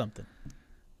 of something.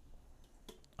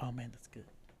 Oh man, that's good.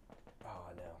 Oh,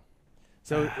 I know.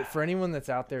 So for anyone that's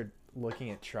out there looking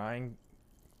at trying,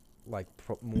 like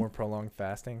more prolonged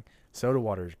fasting, soda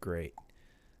water is great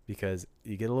because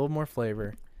you get a little more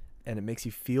flavor, and it makes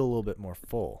you feel a little bit more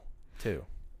full too.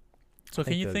 So I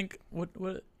can think you the- think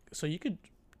what? So you could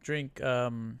drink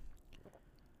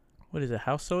what is it?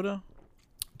 House soda,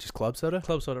 Just club soda.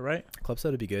 club soda, right? Club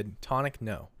soda would be good. Tonic,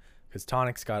 no, because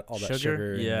tonic's got all that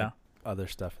sugar and Yeah. other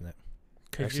stuff in it.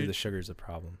 Could Actually, you- the sugar's a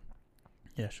problem.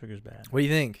 yeah, sugar's bad. What do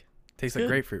you think? Tastes like Good.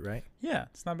 grapefruit, right? Yeah,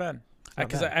 it's not bad. It's not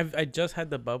Because bad. I just had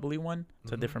the bubbly one.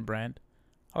 It's a Mhm. different brand.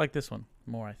 I like this one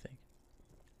more. I think.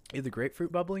 The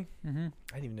grapefruit bubbly. Mm-hmm.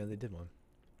 I didn't even know they did one.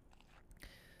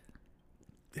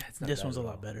 Yeah, it's not This bad one's a at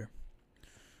lot all. better.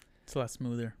 It's a lot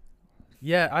smoother.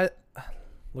 Yeah,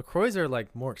 LaCroix are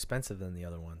like more expensive than the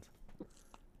other ones.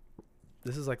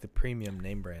 This is like the premium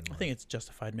name brand I one. think it's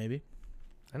justified, maybe.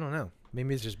 I don't know.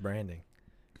 Maybe it's just branding.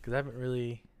 Because I haven't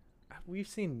really.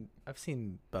 I've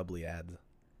seen bubbly ads.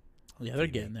 Yeah, they're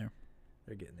TV. getting there.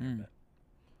 They're getting there. Mm. But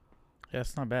Yeah,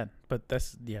 it's not bad. But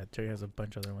Jerry has a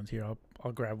bunch of other ones here.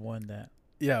 I'll grab one that.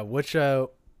 yeah, which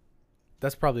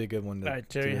that's probably a good one. To All right,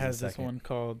 Jerry do as a has this second. one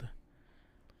called.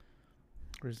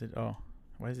 Where is it? Oh,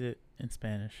 why is it in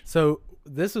Spanish? So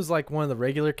this was like one of the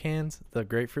regular cans, the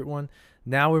grapefruit one.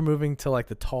 Now we're moving to like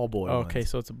the tall boy. Oh, okay, ones.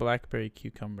 so it's a blackberry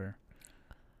cucumber.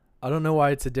 I don't know why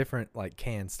it's a different like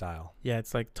can style. Yeah,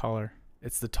 it's like taller.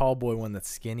 It's the tall boy one that's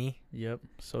skinny. Yep,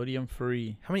 sodium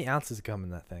free. How many ounces come in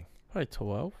that thing? Probably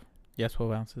 12. Yeah,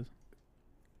 12 ounces.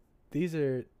 These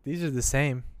are the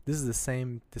same. This is the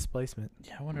same displacement.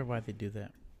 Yeah, I wonder why they do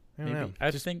that. I don't know.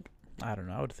 I don't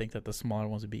know. I would think that the smaller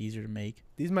ones would be easier to make.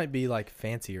 These might be like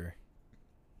fancier.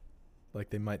 Like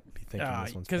they might be thinking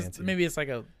this one's fancy. Maybe it's like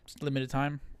a limited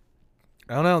time.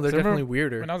 I don't know. They're So remember definitely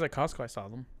weirder. When I was at Costco, I saw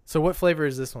them. So what flavor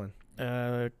is this one?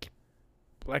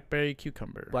 Blackberry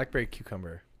cucumber. Blackberry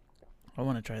cucumber. I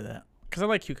want to try that because I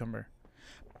like cucumber.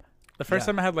 The first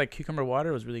time I had like cucumber water,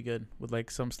 it was really good with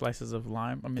like some slices of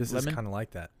lime. I mean, This lemon. is kind of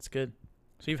like that. It's good.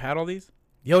 So you've had all these?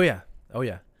 Oh yeah. Oh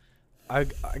yeah.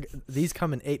 These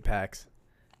come in 8 packs,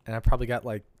 and I probably got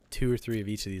like 2 or 3 of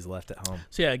each of these left at home.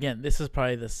 So yeah, again, this is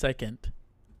probably the second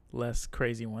less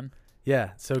crazy one.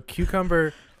 Yeah. So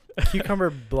cucumber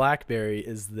blackberry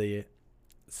is the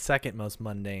second most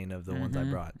mundane of the ones I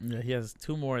Mhm. brought. Yeah, he has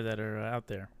 2 more that are out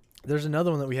there. There's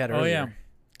another one that we had Oh earlier. yeah,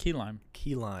 key lime.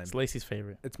 Key lime. It's Lacey's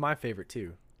favorite. It's my favorite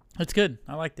too. It's good.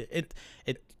 I liked it.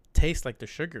 It tastes like there's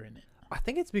sugar in it. I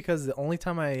think it's because the only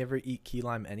time I ever eat key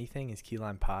lime anything is key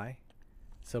lime pie.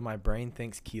 So my brain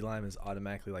thinks key lime is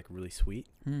automatically like really sweet.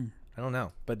 Mm. I don't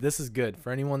know. But this is good.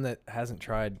 For anyone that hasn't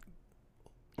tried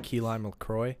key lime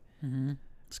LaCroix. Mm-hmm.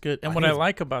 It's good. And I what think I it's-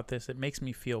 like about this, it makes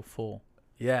me feel full.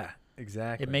 Yeah,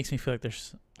 exactly. It makes me feel like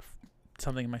there's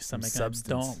something in my Some stomach and I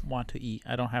substance. don't want to eat.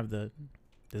 I don't have the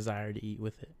desire to eat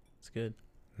with it. It's good.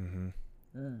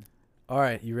 Mm-hmm. All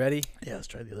right, you ready? Yeah, let's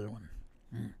try the other one.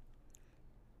 Mm.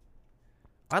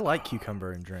 I like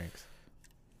cucumber in drinks.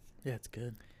 Yeah, it's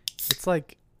good. It's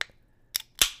like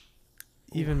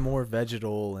even more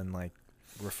vegetal and like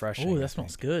refreshing. Oh, I that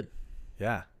smells think. good.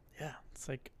 Yeah. Yeah, it's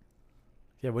like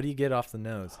Yeah, what do you get off the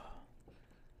nose?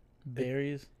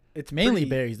 berries. It's Mainly pretty-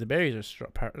 berries. The berries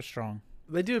are strong.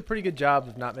 They do a pretty good job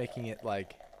of not making it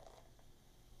like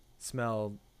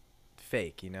smell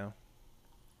fake, you know?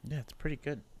 Yeah, it's pretty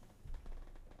good.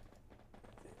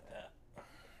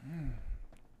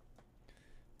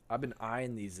 I've been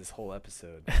eyeing these this whole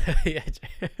episode. Yeah,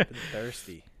 Been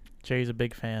thirsty. Jerry's a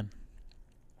big fan.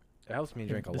 It helps me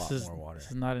drink a lot more water. This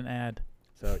is not an ad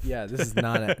So yeah, this is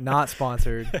not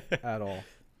sponsored at all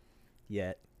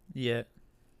yet. yet.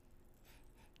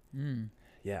 Mm,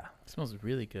 Yeah. it smells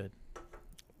really good.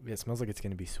 It smells like it's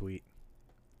gonna be sweet.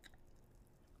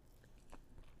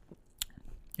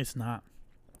 It's not.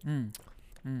 Mm.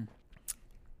 Mm.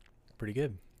 Pretty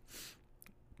good.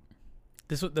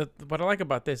 What I like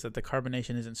about this that the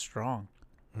carbonation isn't strong.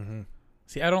 Mm-hmm.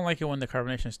 See, I don't like it when the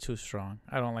carbonation is too strong.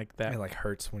 I don't like that. It like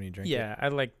hurts when you drink Yeah, I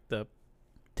like the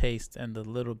taste and the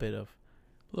little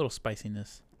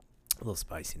spiciness. it. A little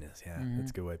spiciness, yeah. Mhm.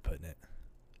 That's a good way of putting it.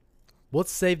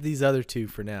 Let's save these other 2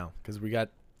 for now because we're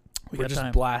We just got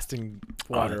time. blasting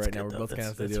water that's right now. good, We're though. both gonna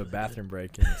have to That's do a really good. bathroom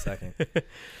break in a second.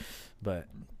 But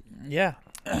Yeah.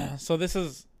 So this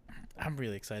is. I'm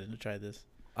really excited to try this.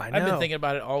 I know. I've been thinking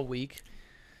about it all week.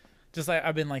 Just like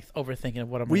I've been like overthinking of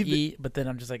what I'm gonna We've been- eat, but then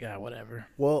I'm just like, whatever.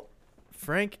 Well,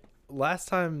 Frank, last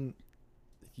time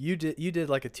you did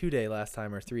like a 2-day last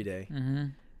time or 3-day, Mm-hmm.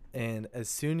 and as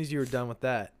soon as you were done with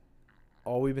that,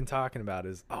 all we've been talking about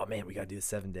is, oh man, we gotta do the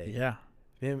 7-day. Yeah.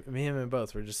 Me and him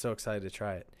both were just so excited to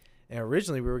try it. And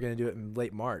originally we were gonna do it in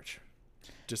late March,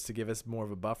 just to give us more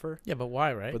of a buffer. Yeah, but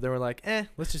why, right? But then we're like,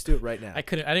 let's just do it right now. I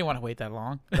didn't want to wait that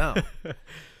long. No.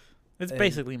 It's And-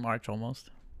 basically March almost.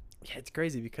 Yeah, it's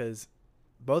crazy because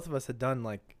both of us had done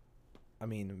like, I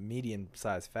mean, medium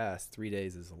size fast. 3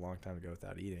 days is a long time to go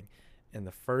without eating. And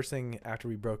the first thing after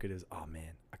we broke it is, oh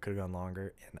man, I could have gone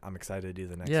longer, and I'm excited to do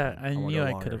the next Yeah, one. I wanna knew go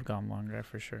I longer. could have gone longer. I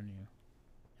for sure knew.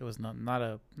 It was not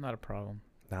a problem.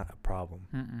 Not a problem.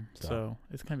 Mm-mm. So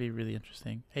it's gonna be really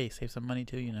interesting. Hey, save some money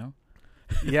too, you know.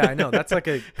 Yeah, I know. That's like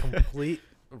a complete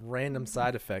random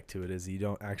side effect to it is you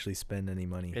don't actually spend any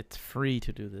money. It's free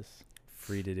to do this.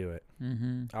 Free to do it.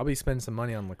 Mm-hmm. I'll be spending some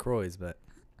money on LaCroix, but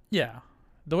Yeah.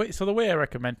 The way I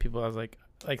recommend people, I was like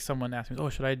someone asked me, oh,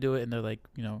 should I do it? And they're like,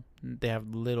 they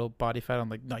have little body fat. I'm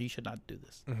like, no, you should not do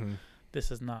this.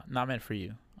 this is not meant for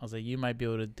you. I was like, you might be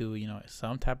able to do,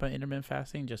 some type of intermittent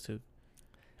fasting just to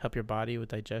help your body with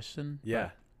digestion. Yeah.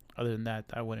 But other than that,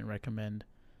 I wouldn't recommend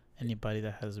anybody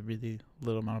that has a really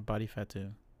little amount of body fat to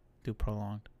do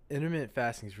prolonged. Intermittent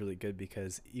fasting is really good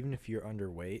because even if you're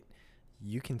underweight,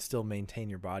 you can still maintain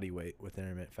your body weight with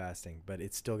intermittent fasting, but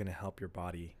it's still going to help your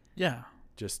body Yeah.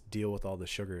 just deal with all the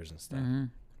sugars and stuff. Mm-hmm.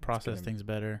 Process gonna things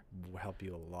better. Will help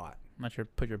you a lot. Not sure,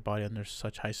 put your body under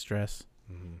such high stress,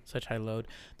 Mm-hmm. such high load.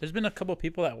 There's been a couple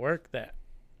people at work that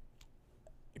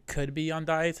could be on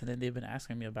diets, and then they've been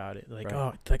asking me about it. Like, Right.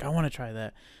 oh, like I want to try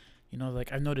that.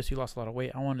 Like I've noticed you lost a lot of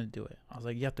weight. I want to do it. I was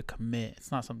like, you have to commit. It's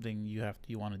not something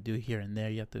you want to do here and there.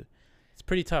 You have to. It's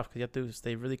pretty tough because you have to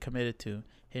stay really committed to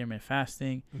intermittent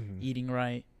fasting, Mm-hmm. eating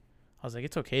right. I was like,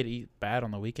 it's okay to eat bad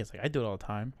on the weekends. Like I do it all the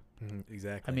time. Mm-hmm.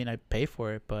 Exactly. I mean, I pay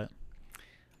for it, but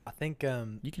I think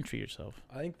you can treat yourself.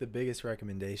 I think the biggest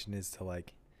recommendation is to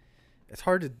it's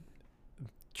hard to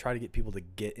try to get people to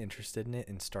get interested in it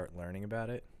and start learning about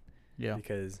it. Yeah.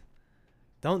 Because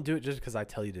don't do it just because I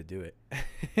tell you to do it.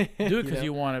 Do it because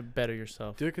you want to better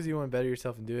yourself. Do it because you want to better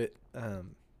yourself and do it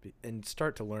and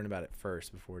start to learn about it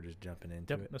first before just jumping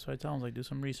into Yep, it. that's what I tell them. Like, do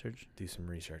some research. Do some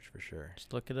research for sure.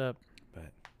 Just look it up.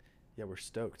 But yeah, we're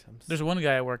stoked. There's one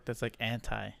guy at work that's like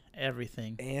anti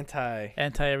everything. Anti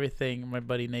Everything. My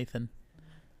buddy Nathan.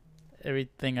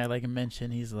 Everything I mention,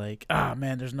 he's like,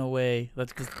 man, there's no way.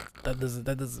 That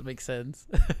doesn't make sense.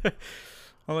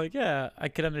 I'm like, yeah, I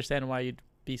could understand why you'd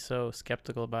be so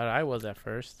skeptical about it. I was at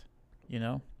first,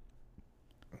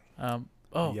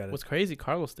 what's crazy?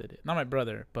 Carlos did it. Not my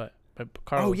brother, but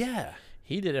Carlos. Oh yeah.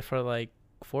 He did it for like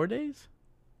 4 days.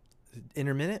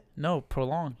 Intermittent? No,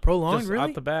 prolonged. Prolonged, Just really?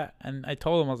 out the bat. And I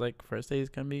told him, I was like, first day is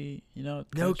going to be, No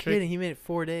strict. kidding. He made it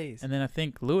 4 days. And then I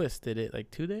think Lewis did it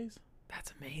like 2 days.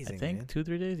 That's amazing. I think man.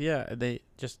 2-3 days. Yeah. They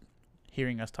just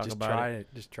hearing us talk Just about it.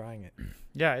 Just trying it.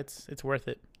 Yeah. It's worth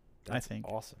it. That's think.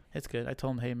 awesome. It's good. I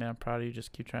told him, hey man, I'm proud of you.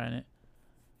 Just keep trying it.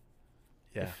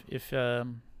 Yeah. If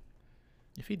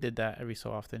he did that every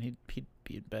so often, he'd be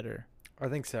in better I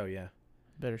think so, yeah.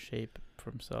 shape for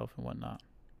himself and whatnot.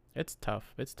 It's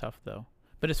tough. It's tough though.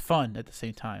 But it's fun at the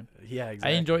same time. Yeah,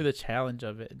 exactly. I enjoy the challenge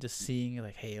of it. Just seeing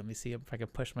like, hey, let me see if I can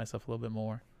push myself a little bit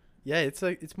more. Yeah, it's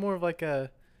more of like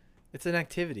it's an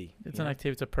activity. It's an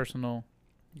activity. It's a personal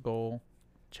goal,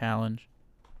 challenge.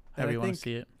 However you want to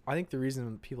see it. I think the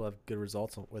reason people have good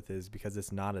results with it is because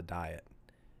it's not a diet.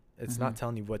 It's not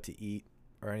telling you what to eat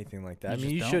or anything like that.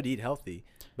 You should eat healthy,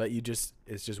 but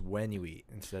it's just when you eat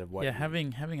instead of what. Yeah,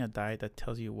 having a diet that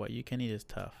tells you what you can eat is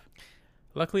tough.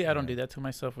 Luckily, I don't do that to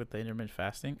myself with the intermittent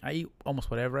fasting. I eat almost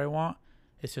whatever I want.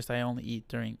 It's just I only eat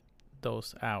during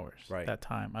those hours, that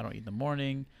time. I don't eat in the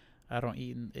morning. I don't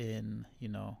eat in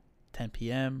 10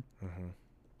 p.m. Mm-hmm.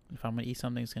 If I'm going to eat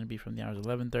something, it's going to be from the hours of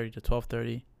 11:30 to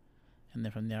 12:30, and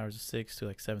then from the hours of 6 to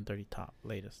like 7:30 top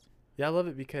latest. Yeah, I love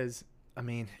it because, I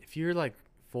mean, if you're like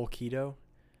full keto,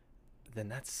 then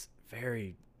that's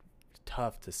very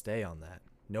tough to stay on that.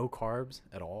 No carbs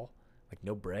at all, like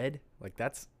no bread. Like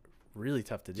that's really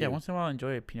tough to do. Yeah, once in a while,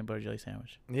 enjoy a peanut butter jelly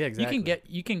sandwich. Yeah, exactly.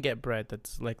 You can get bread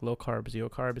that's like low carb, zero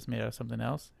carb. It's made out of something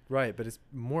else. Right, but it's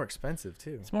more expensive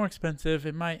too. It's more expensive.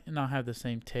 It might not have the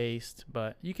same taste,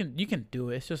 but you can do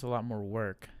it. It's just a lot more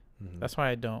work. Mm-hmm. That's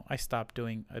why I stopped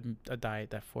doing a diet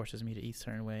that forces me to eat a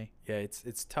certain way. Yeah,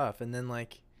 it's tough. And then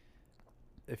like,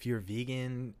 if you're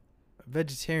vegan,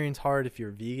 vegetarian's hard. If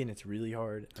you're vegan, it's really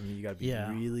hard. I mean, you gotta be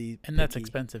really and that's picky,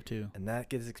 expensive too. and that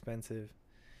gets expensive.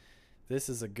 This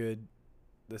is a good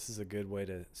way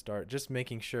to start. Just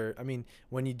making sure. I mean,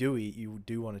 when you do eat, you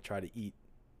do want to try to eat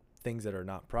things that are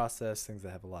not processed, things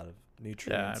that have a lot of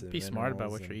nutrients. Yeah, and be smart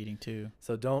about what minerals you're eating too.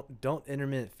 So don't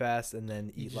intermittent fast and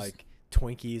then You eat just- like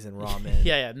Twinkies and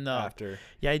ramen. No. After.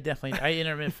 Yeah, I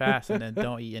intermittent fast and then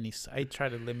don't eat any. I try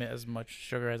to limit as much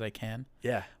sugar as I can.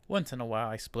 Yeah. Once in a while,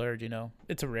 I splurge.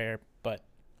 It's a rare, but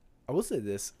I will say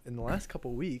this: in the last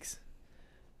couple weeks,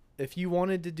 if you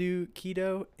wanted to do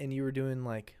keto and you were doing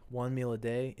like one meal a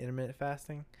day intermittent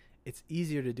fasting, it's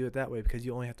easier to do it that way because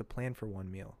you only have to plan for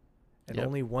one meal, and Yep.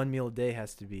 only one meal a day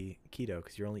has to be keto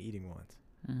because you're only eating once.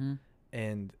 mm-hmm.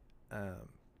 And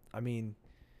I mean,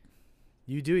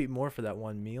 you do eat more for that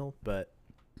one meal, but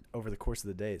over the course of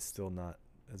the day, it's still not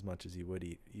as much as you would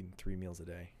eating 3 meals a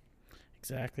day.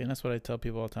 Exactly, and that's what I tell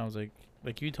people all the time. I was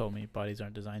like you told me, bodies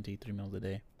aren't designed to eat 3 meals a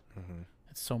day. Mm-hmm.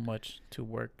 It's so much to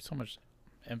work, so much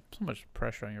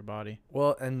pressure on your body.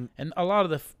 Well, and A lot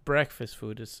of the breakfast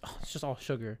food is it's just all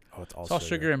sugar. oh, it's all It's all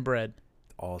sugar and bread.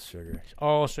 all sugar.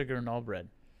 All sugar and all bread.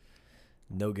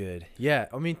 No good. Yeah,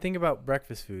 I mean, think about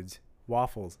breakfast foods: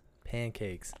 waffles,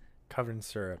 pancakes, covered in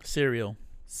syrup, Cereal,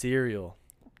 cereal,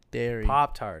 dairy.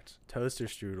 Pop-Tarts, toaster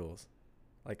strudels.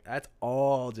 Like that's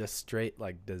all just straight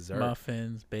like dessert.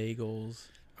 Muffins, bagels.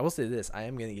 I will say this: I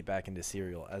am gonna get back into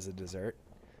cereal as a dessert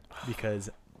because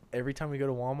every time we go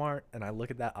to Walmart and I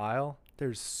look at that aisle,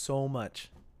 there's so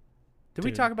much. Did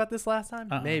we Dude. talk about this last time?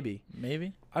 Maybe.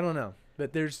 I don't know,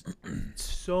 but there's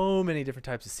so many different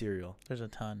types of cereal. There's a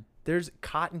ton. There's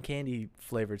cotton candy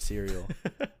flavored cereal.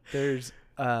 There's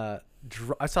I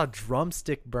saw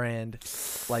Drumstick brand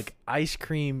like ice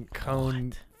cream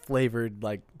cone flavored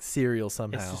like cereal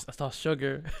somehow. It's all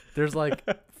sugar. There's like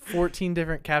 14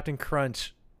 different Captain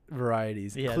Crunch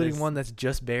varieties, Yeah, including there's- one that's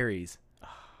just berries.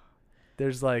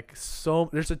 There's like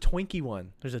there's a Twinkie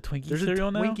one. There's a Twinkie There's cereal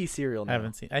a now. Twinkie cereal now. I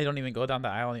haven't seen. I don't even go down the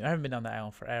aisle. I haven't been down the aisle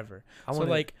in forever. I So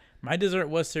wanna- like my dessert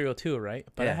was cereal too, right?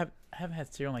 But Yeah. I haven't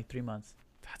had cereal in like 3 months.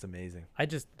 That's amazing. I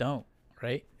just don't,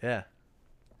 right? Yeah.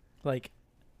 Like.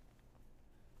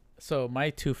 So my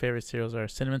 2 favorite cereals are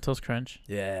Cinnamon Toast Crunch,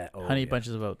 Yeah. Oh, Honey yeah.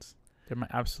 Bunches of Oats. They're my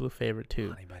absolute favorite too,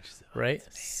 Honey Bunches of right? Oats,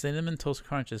 man. Cinnamon Toast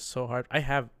Crunch is so hard. I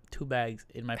have 2 bags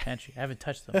in my pantry. I haven't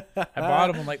touched them. I bought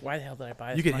them. I'm like, why the hell did I buy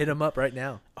this? You could I'm hit like, them up right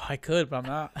now. Oh, I could, but I'm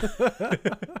not.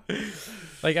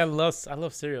 Like I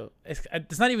love cereal.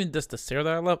 It's not even just the cereal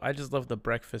that I love. I just love the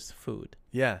breakfast food.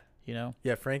 Yeah. You know.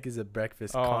 Yeah. Frank is a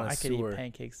breakfast Oh, connoisseur. I could eat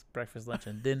pancakes, breakfast, lunch,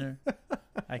 and dinner.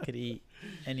 I could eat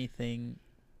anything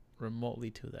remotely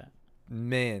to that.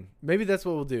 Man, maybe that's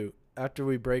what we'll do. After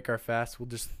we break our fast, we'll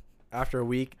just, after a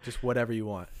week, just whatever you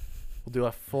want. We'll do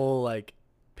a full, like,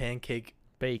 pancake,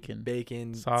 Bacon,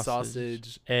 bacon, sausage,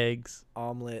 sausage eggs.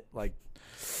 omelet, like,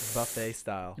 buffet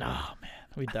style. Oh, man.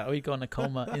 We go in a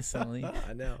coma instantly.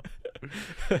 I know.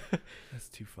 That's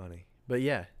too funny. But,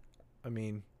 yeah, I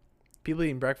mean, people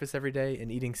eating breakfast every day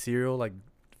and eating cereal, like,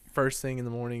 first thing in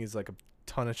the morning is, like, a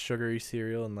ton of sugary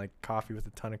cereal and, like, coffee with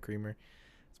a ton of creamer.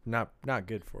 It's not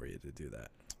good for you to do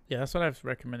that. Yeah, that's what I've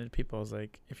recommended people. I was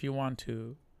like, if you want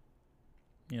to,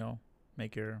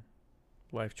 make your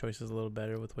life choices a little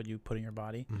better with what you put in your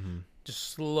body, Mm-hmm.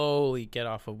 just slowly get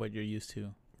off of what you're used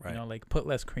to. Right. Like put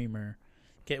less creamer,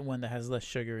 get one that has less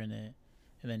sugar in it,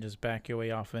 and then just back your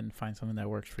way off and find something that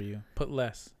works for you. Put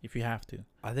less if you have to.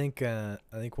 I think one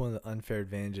of the unfair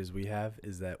advantages we have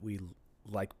is that we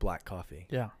like black coffee.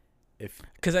 Yeah. If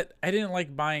Because I didn't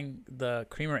like buying the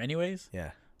creamer anyways.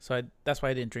 yeah, So that's why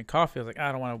I didn't drink coffee. I was like,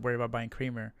 I don't want to worry about buying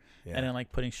creamer. yeah. I didn't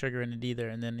like putting sugar in it either.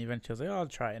 And then eventually I was like, oh, I'll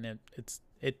try it. And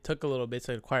it took a little bit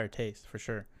to acquire taste for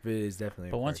sure. It is definitely.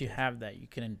 But once you acquired have that, you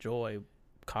can enjoy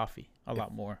coffee a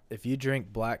lot more. taste.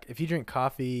 if you drink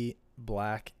coffee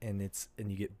black and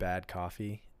you get bad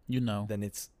coffee, then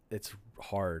it's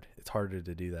hard. It's harder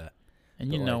to do that. And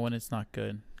But you know like- when it's not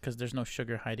good because there's no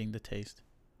sugar hiding the taste.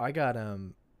 I got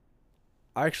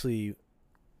I actually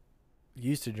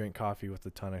used to drink coffee with a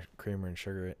ton of creamer and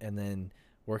sugar, and then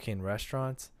working in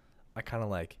restaurants, I kind of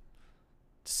like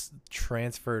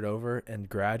transferred over and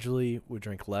gradually would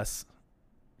drink less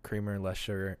creamer and less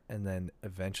sugar, and then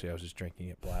eventually I was just drinking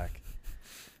it black.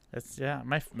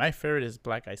 My favorite is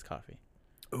black iced coffee.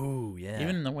 Ooh, yeah.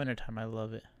 Even in the wintertime, I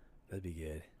love it. That'd be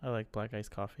good. I like black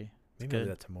iced coffee. Maybe I'll do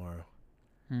good. that tomorrow.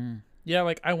 Yeah,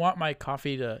 like I want my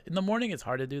coffee in the morning. It's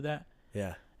hard to do that.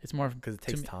 Yeah, It's more because it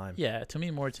takes me- time. Yeah, to me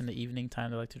more it's in the evening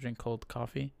time to like to drink cold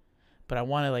coffee. But I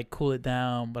want to like cool it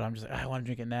down, but I'm just like I want to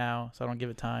drink it now, so I don't give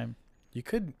it time. You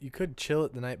could chill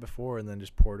it the night before and then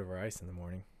just pour it over ice in the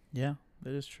morning. Yeah,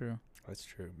 that is true. That's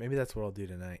true. Maybe that's what I'll do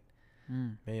tonight.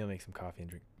 Mm. Maybe I'll make some coffee and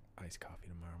drink iced coffee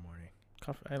tomorrow morning.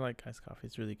 Coffee, I like iced coffee.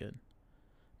 It's really good.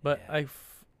 But Yeah.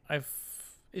 I've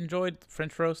enjoyed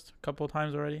French roast a couple of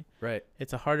times already. Right.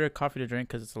 It's a harder coffee to drink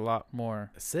because it's a lot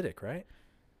more. Acidic, right?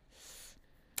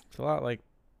 It's a lot like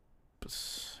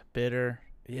bitter,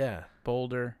 Yeah.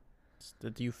 bolder.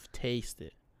 That you taste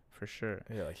it for sure.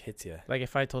 Yeah, like hits you. Like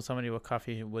if I told somebody what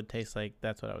coffee would taste like,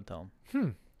 that's what I would tell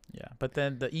them. Hmm. Yeah, but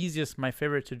then my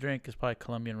favorite to drink is probably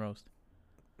Colombian roast.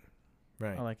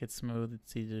 Right. I like it smooth.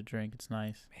 It's easy to drink. It's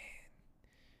nice.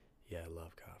 Yeah, I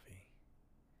love coffee.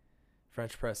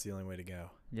 French press is the only way to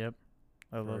go. Yep,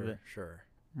 I love it. Sure.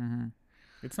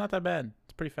 It's not that bad.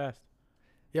 It's pretty fast.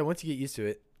 Yeah, once you get used to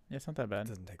it, Yeah, it's not that it bad.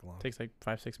 doesn't take long. Takes like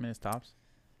 5-6 minutes tops.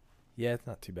 Yeah, it's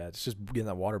not too bad. It's just getting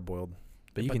that water boiled.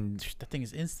 But you But can, that thing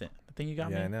is instant. The thing you got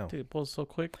me. Yeah, I know. Dude, it pulls so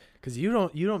quick. because you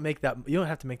don't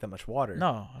have to make that much water.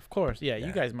 No, of course. Yeah, you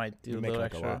Yeah. guys might do You a make little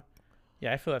like a extra. lot.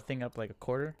 Yeah, I fill that thing up like a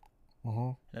quarter.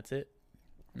 Uh-huh. That's it.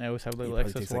 And I always have a It little probably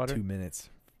excess takes water. like 2 minutes.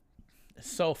 It's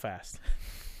so fast.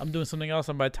 I'm doing something else,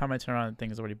 and by the time I turn around, the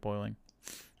thing is already boiling.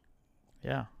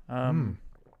 Yeah.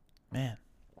 Man.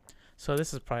 So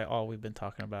this is probably all we've been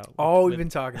talking about. All we've been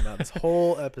talking about this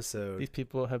whole episode. These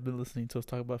people have been listening to us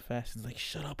talk about fashion. Like,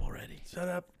 shut up already. Shut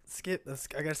up. Skip.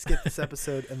 I gotta skip this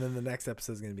episode, and then the next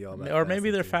episode is gonna be all about. Or maybe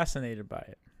fasting they're too. fascinated by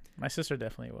it. My sister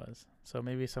definitely was. So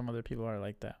maybe some other people are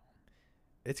like that.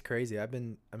 It's crazy. I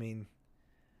haven't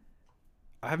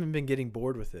been getting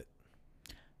bored with it.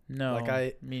 No,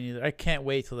 me neither. I can't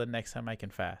wait till the next time I can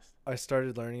fast. I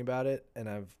started learning about it, and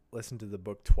I've listened to the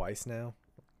book twice now.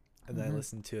 And then I Mhm.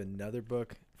 listened to another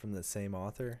book from the same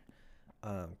author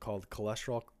called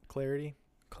Cholesterol Clarity.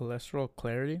 Cholesterol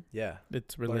clarity. Yeah.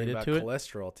 It's Learning related about to it.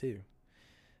 cholesterol, too.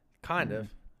 Kind Mm.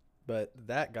 of. But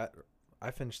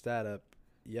I finished that up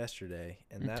yesterday,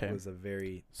 and that Okay. was a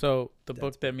very... So the Dense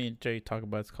book that me and Jay talk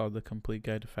about is called The Complete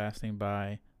Guide to Fasting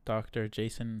by Dr.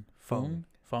 Jason Fung.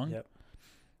 Fung. Yep.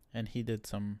 And he did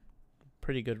some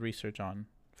pretty good research on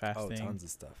fasting. tons of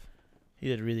stuff. He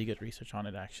did really good research on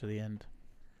it actually, and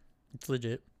it's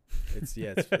legit. It's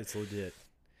it's legit.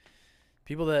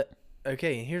 People that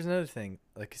okay, and here's another thing,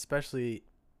 like especially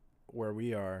where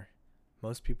we are,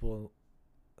 most people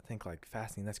think like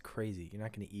fasting, that's crazy. You're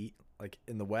not going to eat like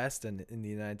in the West and in the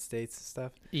United States and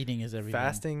stuff. Eating is everything.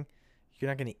 Fasting,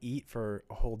 you're not going to eat for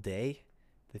a whole day.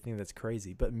 They think that's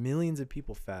crazy, but millions of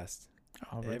people fast.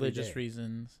 Every Religious day.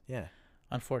 reasons, Yeah.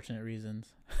 unfortunate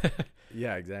reasons.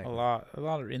 Yeah, exactly. a lot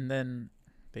of, and then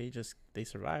they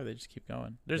survive. They just keep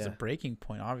going. There's a Yeah. breaking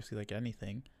point, obviously, like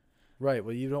anything. Right.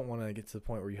 Well, you don't want to get to the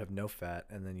point where you have no fat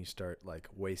and then you start like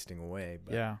wasting away.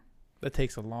 But Yeah, that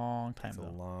takes a long time. it's a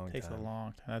though. long Takes time. a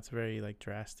long time. That's very like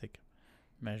drastic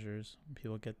measures when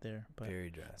people get there, but Very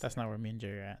drastic. that's not where me and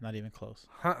Jerry are at. Not even close.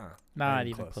 Not Not even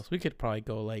even close. close. We could probably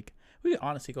go we could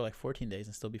honestly go like 14 days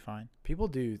and still be fine. People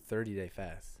do 30-day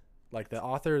fasts. Like the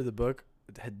author of the book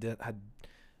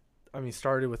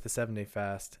started with the 7-day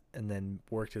fast and then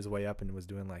worked his way up and was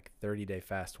doing like 30-day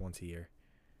fast once a year.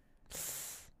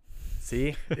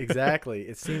 See? Exactly.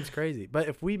 It seems crazy. But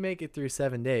if we make it through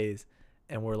 7 days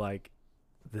and we're like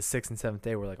the 6th and 7th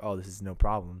day, we're like, oh, this is no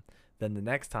problem. Then the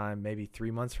next time, maybe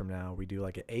 3 months from now, we do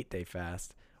like an 8-day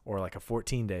fast or like a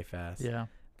 14-day fast. Yeah,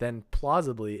 Then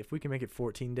plausibly, if we can make it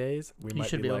 14 days, we you might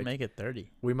should be be able like, to make it 30.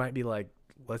 we might be like,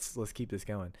 let's keep this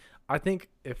going. I think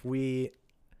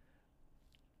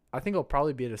I'll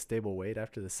probably be at a stable weight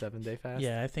after the 7-day fast.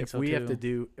 Yeah, I think so if we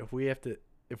too.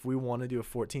 if we want to do a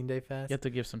 14-day fast, You have to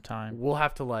give some time. we'll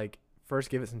have to like first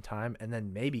give it some time and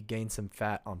then maybe gain some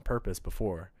fat on purpose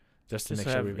before, just to Just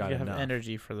make to sure we've got you have enough.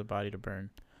 energy for the body to burn.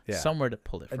 Yeah. Somewhere to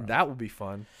pull it from. And that would be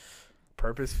fun.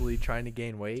 Purposefully trying to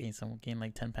gain weight. gain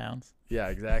like 10 pounds. Yeah,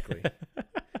 exactly.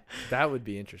 That would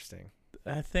be interesting.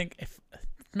 I think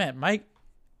my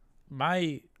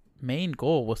main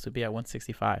goal was to be at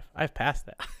 165. I've passed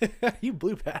that. You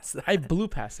blew past that. I blew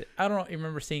past it. I don't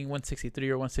remember seeing 163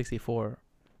 or 164.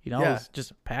 I Yeah. was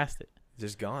just past it.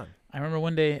 Just gone. I remember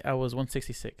one day I was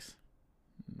 166.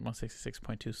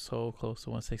 166.2, so close to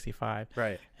 165.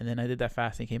 Right. And then I did that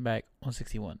fast and came back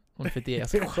 161, 158. I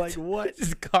was like, Like, what?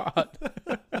 is God?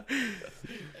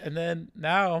 And then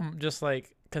now I'm just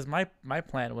like, because my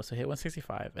plan was to hit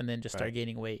 165 and then just start Right.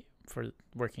 gaining weight for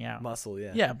working out. Muscle,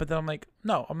 yeah. Yeah, but then I'm like,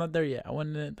 no, I'm not there yet.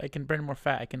 I can burn more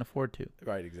fat. I can afford to.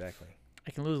 Right, exactly.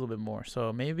 I can lose a little bit more.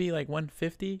 So maybe like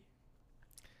 150,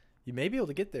 You may be able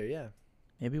to get there, yeah.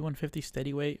 maybe 150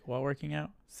 steady weight while working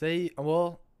out.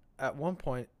 At one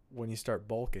point when you start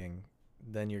bulking,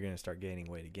 then you're going to start gaining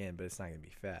weight again, but it's not going to be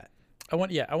fat. I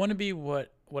want to be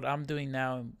what I'm doing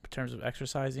now in terms of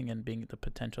exercising and being the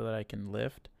potential that I can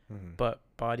lift, Mm-hmm. but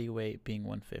body weight being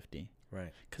 150.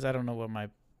 Right. Because I don't know what my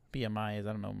BMI is.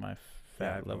 I don't know what my I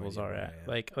fat have no levels idea are what at. I am.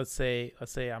 Like let's say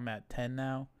I'm at 10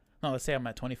 now. No, let's say I'm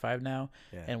at 25 now,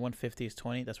 Yeah. and 150 is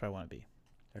 20. That's where I want to be.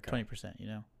 Okay.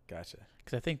 20%. Gotcha.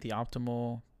 Because I think the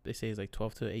optimal they say is like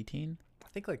 12 to 18. I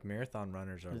think like marathon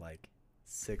runners are like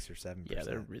 6 or 7%. Yeah,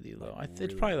 they're really low. Like, It's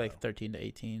really probably low. like 13 to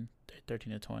 18,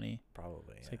 13 to 20.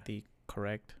 Probably. It's Yeah. like the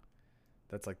correct.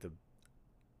 That's like the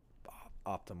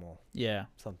optimal, Yeah,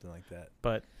 something like that.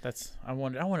 but that's I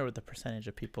wonder what the percentage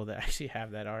of people that actually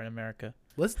have that are in America.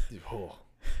 Let's do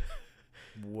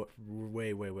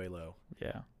way low.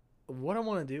 Yeah. What I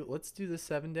want to do, let's do the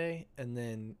 7-day, and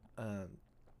then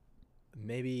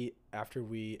maybe after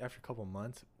a couple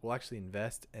months, we'll actually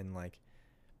invest and like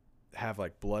have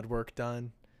like blood work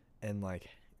done, and like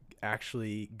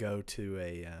actually go to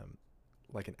a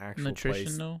like an actual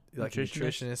place, like a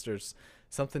nutritionist or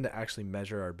something to actually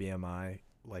measure our BMI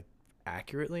like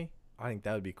accurately. I think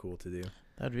that would be cool to do.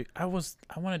 That'd be. I want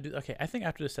to do. Okay, I think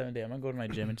after the 7 day, I'm gonna go to my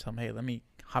gym and tell them, hey, let me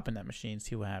hop in that machine,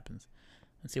 see what happens,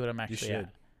 and see what I'm actually should.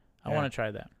 at. I Yeah. want to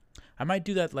try that. I might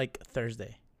do that like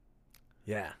Thursday.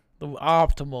 Yeah, The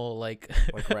optimal like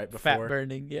right fat before.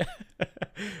 burning. Yeah,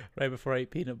 right before I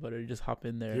eat peanut butter, just hop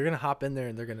in there. You're gonna hop in there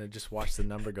and they're gonna just watch the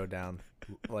number go down,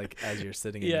 like as you're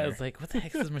sitting in Yeah, there. it's like, what the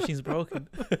heck? This machine's broken.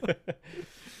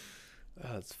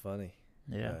 Oh, it's funny.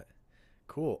 Yeah. But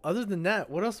Cool. Other than that,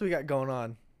 what else we got going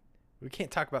on? We can't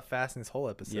talk about fasting this whole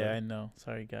episode. Yeah, I know.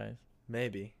 Sorry, guys.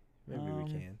 Maybe we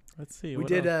can. Let's see. We what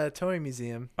did else? Toy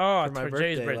Museum. Oh, for my for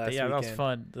Jay's birthday birthday. last Yeah, that was weekend.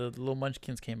 fun. The little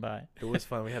munchkins came by. It was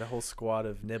fun. We had a whole squad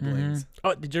of nibblings.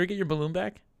 Oh, did you ever get your balloon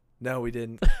back? No, we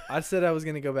didn't. I said I was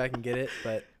gonna go back and get it,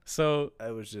 but So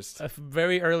I was just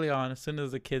very early on, as soon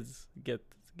as the kids get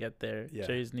there, Yeah.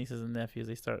 Jay's nieces and nephews,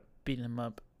 they start beating him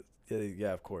up,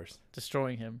 yeah, of course.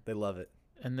 destroying him, They love it.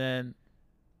 and then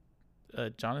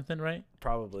Jonathan, right,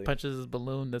 Probably. punches his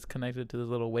balloon that's connected to this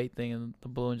little weight thing, and the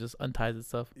balloon just unties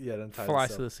itself, Yeah, it unties flies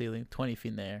itself to the ceiling, 20 feet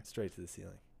in the air. straight to the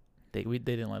ceiling. They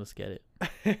didn't let us get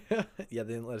it. Yeah,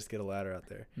 they didn't let us get a ladder out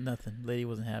there. Nothing. Lady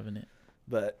wasn't having it.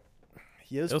 But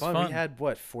yeah, it was, It was fun. fun. We had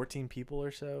 14 people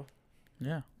or so.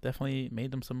 Yeah, definitely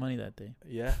made them some money that day.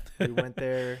 Yeah, we went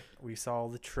there. We saw all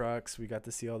the trucks. We got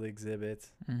to see all the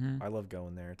exhibits. Mm-hmm. I love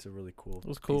going there. It's a really cool It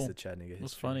was piece cool. of Chattanooga history. It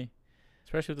was funny,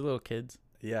 especially with the little kids.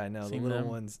 Yeah, I know. Seeing the little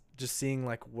them. ones, just seeing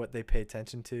like what they pay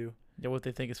attention to. Yeah, what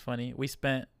they think is funny. We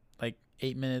spent like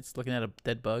 8 minutes looking at a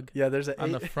dead bug Yeah, there's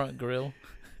on the front grill.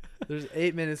 there's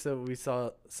 8 minutes that we saw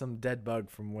some dead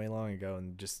bug from way long ago,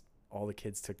 and just all the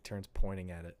kids took turns pointing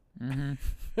at it.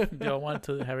 Mm-hmm. They all wanted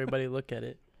to have everybody look at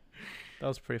it. That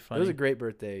was pretty funny. It was a great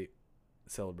birthday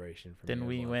celebration for me. Then It was a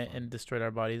we lot of went fun. and destroyed our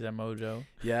bodies at Mojo,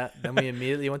 Yeah, then we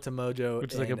immediately went to Mojo,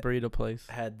 which is like a and burrito place.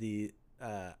 had the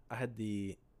I had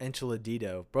the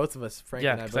enchiladito. Both of us, Frank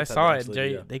Yeah, and I, because both I saw had it. the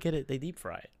Jay, enchiladito. they get it. They deep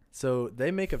fry it. So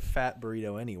they make a fat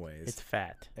burrito anyways. It's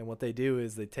fat. And what they do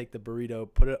is they take the burrito,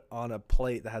 put it on a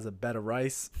plate that has a bed of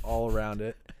rice all around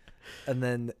it, and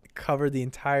then cover the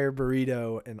entire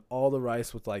burrito and all the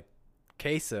rice with like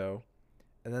queso,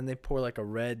 and then they pour like a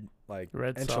red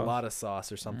enchilada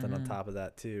sauce or something on Mhm. top of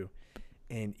that too.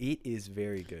 And it is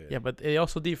very good. Yeah, but they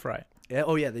also deep fry it. Yeah,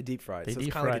 oh yeah, they deep fry it. They So it's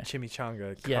deep kind of like a fry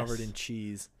chimichanga Yes. covered in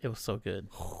cheese. It was so good.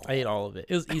 I ate all of it.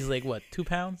 It was easily like what, 2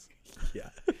 pounds? Yeah.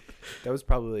 That was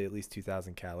probably at least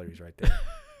 2,000 calories right there.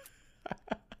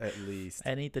 At least. I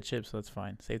didn't eat the chips, so that's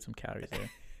fine. Saved some calories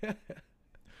there.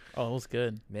 Oh, it was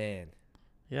good. Man.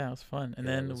 Yeah, it was fun. And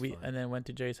Yeah, it then was fun. went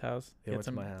to Jay's house. Yeah, went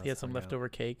to my house, He had some hung out. leftover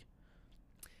cake.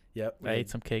 Yep. I ate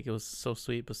some cake. It was so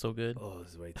sweet, but so good. Oh,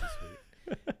 this is way too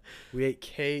sweet. We ate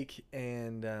cake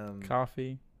and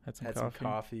Coffee. Had some had coffee. some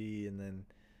coffee, and then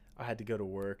I had to go to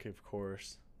work, of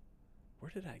course.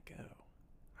 Where did I go?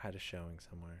 I had a showing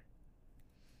somewhere.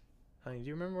 Honey, do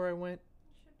you remember where I went?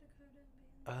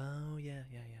 Oh, yeah.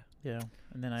 Yeah.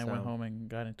 And then I went So- home and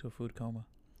got into a food coma.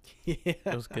 Yeah.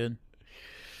 It was good.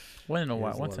 Once in a It while,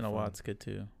 was a once lot in of a while, fun. it's good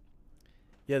too.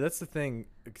 Yeah, that's the thing.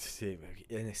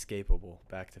 Inescapable.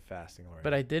 Back to fasting already.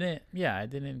 But I didn't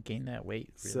gain that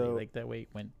weight really. So- Like that weight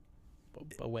went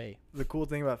away. The cool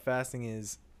thing about fasting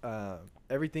is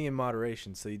everything in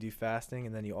moderation. So you do fasting,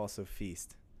 and then you also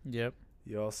feast. Yep.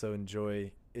 You also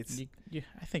enjoy. It's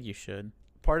I think you should.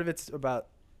 part of it's about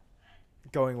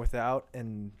going without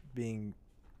and being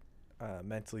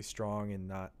mentally strong and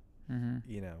not,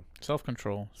 Mm-hmm. Self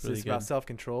control. It's so really it's good. about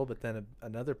self-control, but then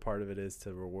another part of it is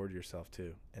to reward yourself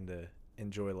too, and to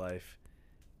enjoy life,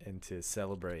 and to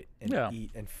celebrate and Yeah.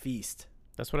 eat and feast.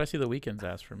 That's what I see the weekends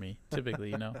as for me.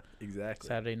 Typically, Exactly.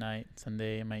 Saturday night,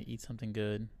 Sunday, I might eat something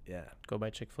good. Yeah. Go by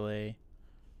Chick-fil-A.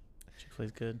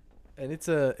 Chick-fil-A's good. And it's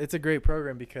a great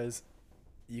program because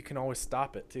you can always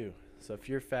stop it too. So if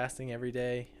you're fasting every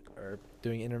day or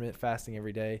doing intermittent fasting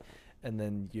every day, and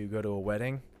then you go to a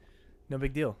wedding, no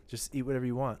big deal. Just eat whatever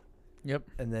you want, Yep.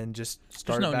 and then just There's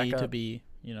start no it back need up. to be,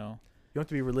 You don't have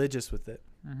to be religious with it.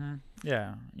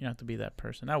 Yeah, you don't have to be that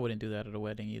person. I wouldn't do that at a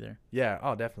wedding either. Yeah.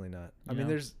 Oh, definitely not. I You mean,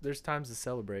 know? there's times to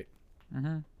celebrate,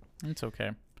 It's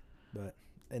okay. but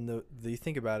and the you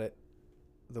think about it,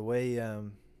 the way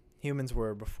humans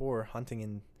were before hunting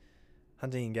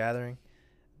and gathering,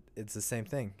 it's the same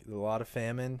thing. A lot of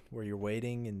famine where you're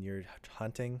waiting and you're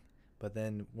hunting, but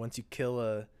then once you kill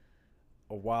a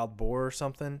wild boar or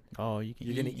something, Oh, you can.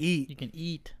 you're eat. gonna eat. You can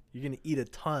eat. You're gonna eat a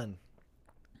ton.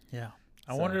 Yeah.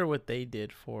 I So- wonder what they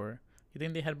did for. You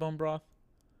think they had bone broth?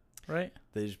 Right.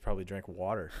 They just probably drank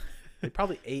water. They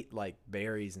probably ate like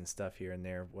berries and stuff here and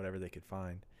there, whatever they could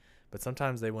find. But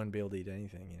sometimes they wouldn't be able to eat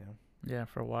anything, Yeah,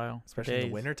 for a while. especially in Days.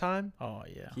 the wintertime. Oh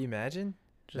yeah. Can you imagine?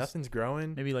 Just Nothing's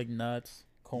growing. maybe like nuts,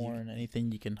 corn,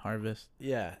 anything you can harvest.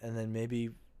 Yeah, and then maybe,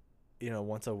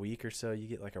 once a week or so, you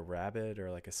get like a rabbit or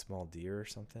like a small deer or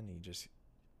something. You just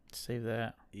Save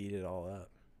that. eat it all up.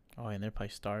 Oh, and they're probably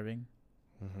starving.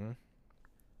 Mm-hmm.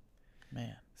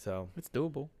 Man, So it's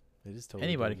doable. it is totally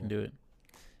Anybody doable. can do it.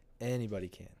 Anybody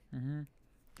can.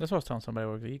 That's what I was telling somebody. I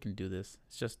work with. You can do this.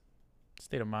 It's just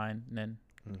state of mind, and then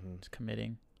Mm-hmm. just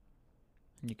committing,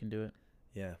 and you can do it.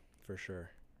 Yeah, for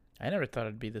sure. I never thought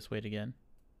it'd be this weight again.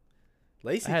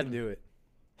 Lacey I had- can do it.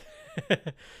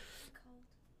 Cold.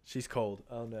 She's cold.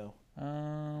 Oh no.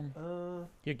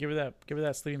 Here, give her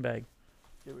that sleeping bag.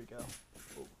 Here we go.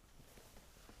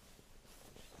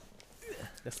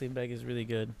 That sleeping bag is really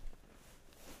good.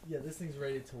 Yeah, this thing's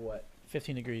rated to what?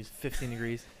 15 degrees. 15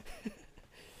 degrees.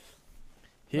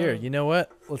 Here, Oh. you know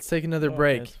what? Let's take another Oh,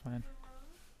 break. That's fine.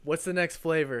 What's the next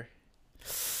flavor?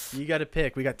 You got to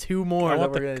pick. We got 2 more I that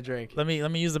want we're the- going to drink. Let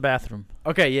me use the bathroom.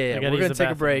 Okay, I yeah. gotta We're use going to the take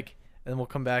a bathroom. break, and we'll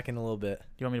come back in a little bit.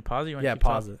 You want me to pause it? You want Yeah, to keep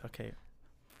pause talking? it. Okay.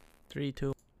 3,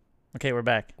 2. Okay, we're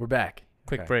back. We're back.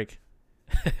 Quick Okay. break.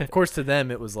 Of course, to them,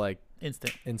 it was like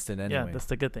Instant. instant anyway. Yeah, that's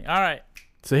the good thing. All right.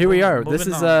 So here we are. This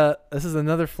Moving is on. this is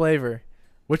another flavor.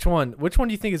 Which one? Which one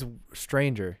do you think is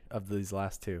stranger of these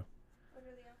last 2? What are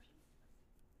the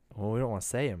options? Well, we don't want to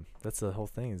say them. That's the whole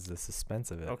thing. Is the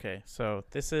suspense of it. Okay, so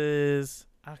this is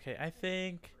okay. I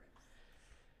think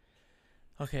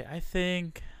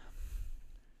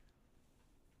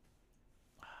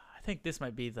this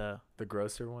might be the The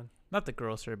grosser one not the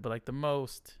grosser, but like the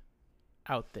most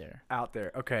out there. out there.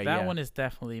 Okay, That yeah. one is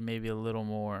definitely maybe a little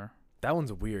more. That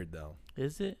one's weird though.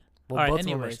 Is it? Well, All right, both of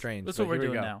them are anyways, strange. That's but what we're here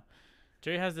we doing go. now.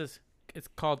 Jerry has this. It's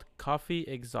called Coffee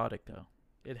Exotica.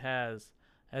 It has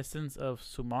essence of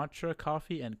Sumatra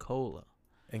coffee and cola.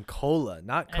 And cola,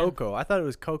 not And- cocoa. I thought it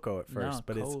was cocoa at first, No,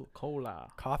 but it's cola.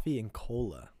 coffee and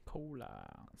cola.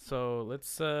 Cola. So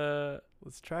let's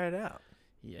Let's try it out.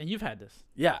 yeah, and you've had this.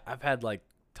 Yeah, I've had like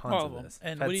tons All of of 'em. this.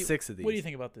 And I've what had do you- 6 of these. What do you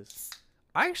think about this?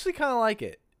 I actually kind of like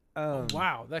it.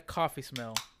 Wow, that coffee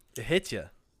smell. It hits you.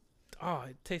 Oh,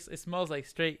 it smells like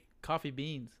straight coffee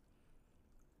beans.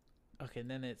 Okay, and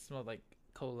then it smells like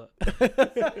cola.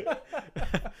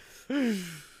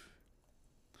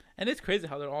 And it's crazy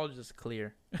how they're all just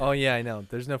clear. Oh yeah, I know.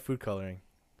 There's no food coloring.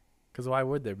 Cause why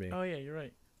would there be? Oh yeah, you're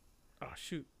right. Oh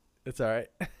shoot. It's all right.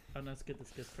 Oh no, it's good.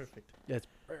 That's good. Perfect. Yeah, it's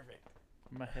perfect.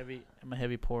 I'm a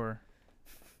heavy pourer.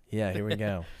 Yeah, here we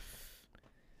go.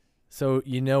 So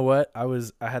you know what?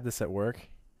 I had this at work,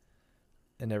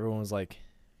 and everyone was like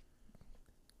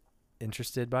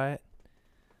interested by it.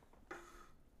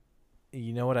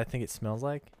 You know what I think it smells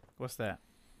like? What's that?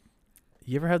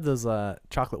 You ever had those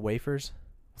chocolate wafers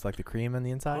with like the cream on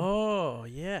the inside? Oh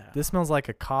yeah. This smells like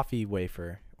a coffee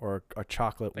wafer or a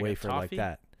chocolate Like a wafer like toffee?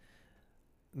 that.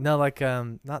 No, like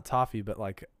not toffee, but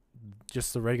like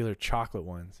just the regular chocolate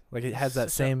ones. Like it has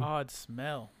that Such an same. odd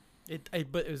smell.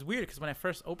 But it was weird because when I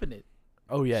first opened it,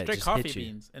 Oh yeah, it straight just coffee hits you.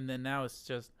 beans, and then now it's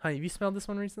just Honey, have you smelled this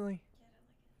one recently?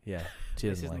 Yeah, she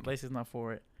doesn't like it. Lacey's not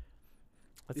for it.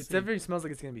 Let's It see. definitely smells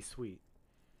like it's gonna be sweet.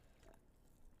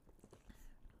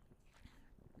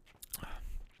 I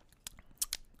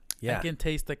Yeah, can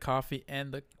taste the coffee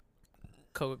and the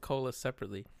Coca-Cola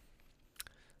separately.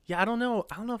 yeah. I don't know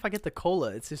if I get the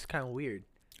cola. It's just kind of weird.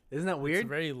 Isn't that weird? It's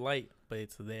very light, but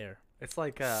it's there. It's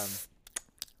like Yeah,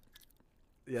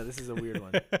 this is a weird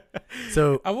one.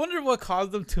 So I wonder what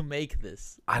caused them to make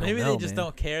this. I don't Maybe know, they just man.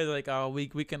 don't care. They're like, oh, we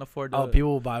can afford to. oh, people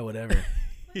will buy whatever.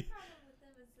 My problem with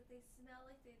them is that they smell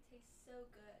like they taste so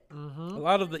good. Mm-hmm. A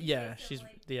lot of Like, the you yeah, taste she's them,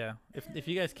 like- yeah. If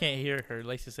you guys can't hear her,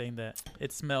 Lacey's saying that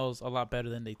it smells a lot better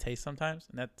than they taste sometimes,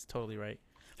 and that's totally right.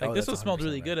 Like Oh, this that's one smelled 100%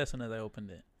 really right. good as soon as I opened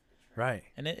it, Right.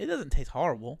 and it doesn't taste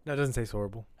horrible. No, it doesn't taste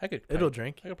horrible. I could It'll probably,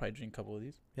 drink. I could probably drink a couple of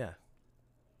these. Yeah.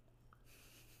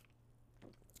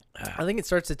 I think it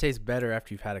starts to taste better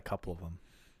after you've had a couple of them.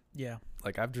 Yeah,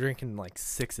 Like I've drinking like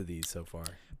 6 of these so far.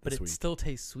 but this it week. still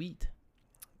tastes sweet.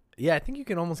 Yeah, I think you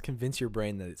can almost convince your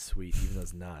brain that it's sweet, even though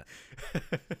it's not.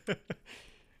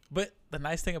 But the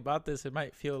nice thing about this, it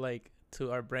might feel like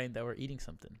to our brain that we're eating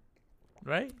something,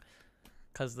 right?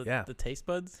 Because Yeah. the taste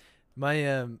buds.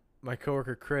 My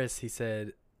coworker Chris, he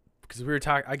said, because we were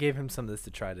talking, I gave him some of this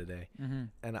to try today, Mm-hmm.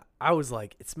 and I was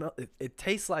like, it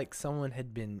tastes like someone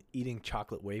had been eating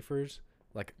chocolate wafers,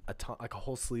 like like a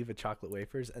whole sleeve of chocolate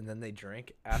wafers, and then they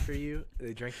drink after you.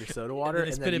 They drink your soda water, they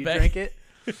and spit then it you back. drink it,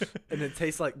 and it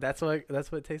tastes like that's what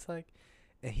it tastes like.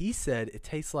 And he said it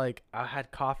tastes like I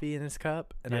had coffee in his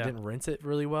cup, and I Yeah. didn't rinse it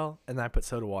really well, and then I put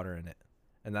soda water in it,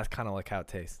 and that's kind of like how it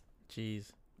tastes. Jeez.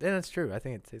 Yeah, that's true. I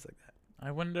think it tastes like that.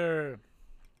 I wonder.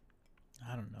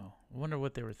 I don't know. I wonder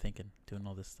what they were thinking doing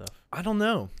all this stuff. I don't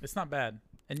know. It's not bad.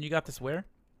 And you got this where?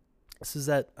 This is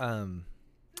at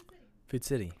Food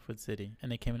City. Food City,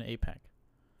 and they came in an 8-pack.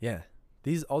 Yeah,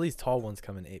 all these tall ones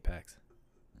come in 8-packs.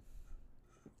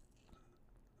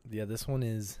 Yeah, this one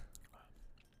is.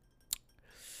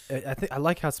 I think I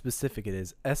like how specific it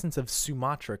is. Essence of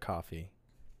Sumatra coffee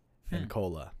and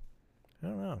cola. I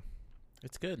don't know.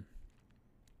 It's good.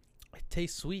 It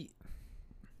tastes sweet.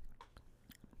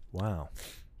 Wow.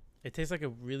 It tastes like a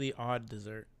really odd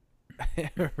dessert.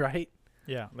 Right?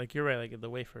 Yeah, like you're right. Like the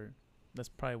wafer. That's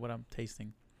probably what I'm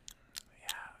tasting.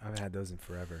 I haven't had those in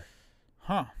forever.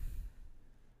 Huh.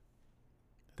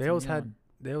 They That's a always new had one.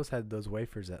 they always had those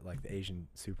wafers at like the Asian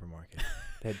supermarket.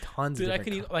 They had tons Dude, of I different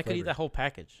could eat that flavors. whole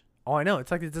package. Oh, I know. It's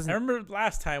like it I doesn't. remember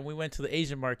last time we went to the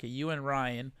Asian market, you and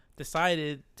Ryan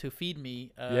decided to feed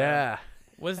me. Yeah.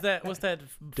 What's that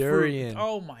fruit? Durian.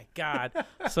 Oh my god.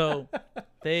 So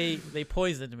they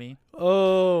poisoned me.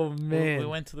 Oh We man.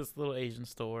 went to this little Asian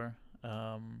store. Went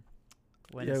Yeah,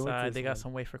 we went to inside. this They got one.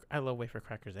 some wafer. I love wafer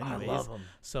crackers. I Anyways, love them.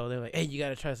 so they're like, "Hey, you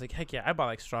gotta try." It's like, "Heck yeah!" I bought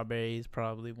like strawberries,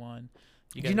 probably one.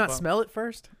 Did guys you not bought- smell it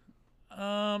first?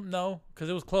 No, because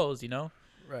it was closed, you know.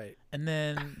 Right. And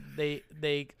then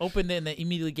they opened it and they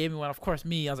immediately gave me one. Of course,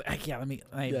 me. I was like, "Heck yeah!"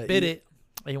 I Yeah, bit eat it.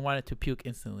 I wanted to puke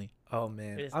instantly. Oh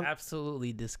man. It is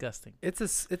absolutely disgusting. It's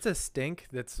a stink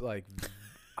that's like.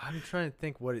 I'm trying to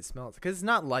think what it smells because it's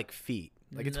not like feet.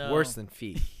 Like it's No. worse than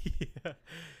feet.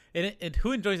 Yeah. And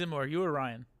who enjoys it more, you or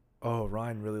Ryan? Oh,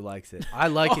 Ryan really likes it. I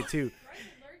like it too.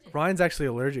 Ryan's actually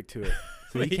allergic to it,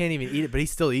 so he Wait. can't even eat it, but he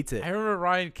still eats it. I remember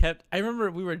I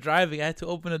remember we were driving. I had to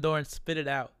open the door and spit it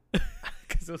out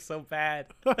because it was so bad.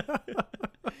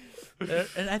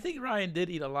 And I think Ryan did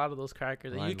eat a lot of those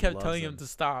crackers. And you Ryan kept loves telling him them. to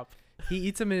stop. He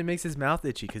eats them and it makes his mouth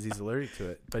itchy because he's allergic to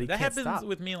it, but he That can't happens stop.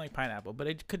 with me like pineapple, but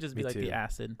it could just be Me like too. the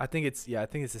acid. I think it's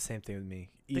the same thing with me.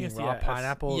 think Eating it's the raw ac-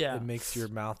 pineapple, yeah. it makes your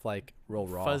mouth like real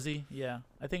raw. Fuzzy, yeah.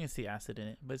 I think it's the acid in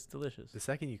it, but it's delicious. The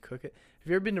second you cook it, have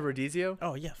you ever been to Rodizio?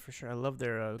 Oh yeah, for sure. I love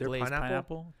their Their glazed pineapple?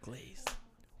 pineapple. Glazed.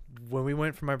 When we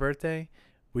went for my birthday,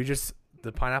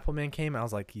 the pineapple man came. I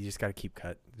was like, you just got to keep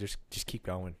cut. Just keep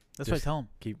going. That's what I Just tell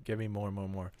him. give me more and more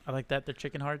and more. I like that. Their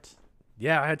chicken hearts.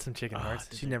 Yeah, I had some chicken Ah, hearts.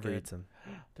 dude, She they're never good. eats them.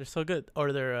 They're so good.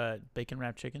 Or their bacon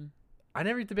wrapped chicken. I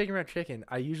never eat the bacon wrapped chicken.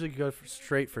 I usually go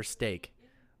straight for steak.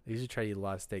 I usually try to eat a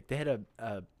lot of steak. They had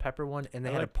a pepper one and they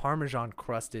I had like- a Parmesan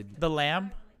crusted. The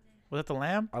lamb. Was that the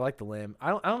lamb? I like the lamb.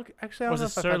 I don't actually. I Or don't was know it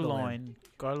if I've had the lamb. sirloin?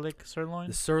 Garlic sirloin.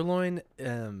 The sirloin.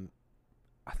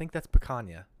 I think that's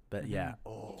picanha. But yeah.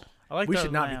 Mhm. Oh, I like. we the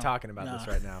should not lamb. be talking about this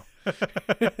No. right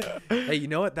now. Hey, you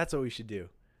know what? That's what we should do.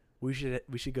 We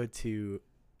should go to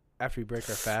after we break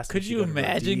our fast. we Could should you go to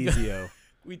imagine? Rodizio.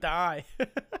 We die.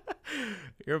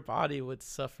 Your body would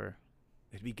suffer.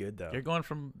 It'd be good though. You're going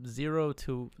from 0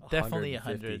 to definitely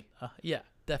 100. 150. Yeah,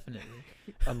 definitely.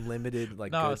 Unlimited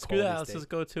like No, good screw that. quality Let's steak. just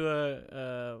go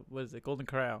to what is it? Golden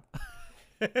Corral.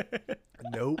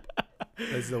 Nope.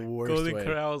 That's the worst Golden way.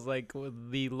 Corral is like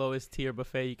the lowest tier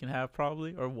buffet you can have,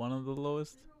 probably, or one of the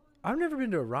lowest. I've never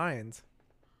been to Orion's.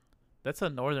 That's a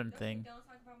northern thing. Don't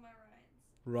talk about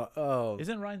my Ryans. Oh,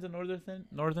 Isn't Ryan's a northern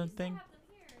thing?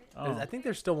 Oh, I think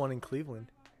there's still one in Cleveland.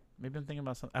 maybe I'm thinking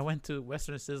about something. I went to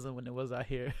Western Sizzle when it was out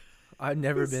here. I've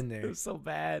never been It there. was so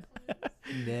bad.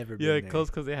 Never Yeah, been there. close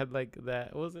because they had like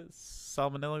that. What was it?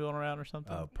 Salmonella going around or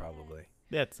something? Oh, probably.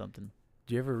 They had something.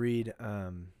 Do you ever read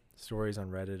stories on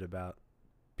Reddit about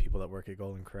people that work at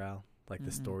Golden Corral? Like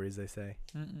the Mm-mm. stories they say?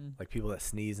 Mm-mm. Like people that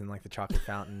sneeze in like the chocolate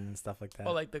fountain and stuff like that.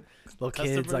 Oh, like the little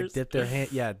kids like customers? dip their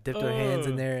hands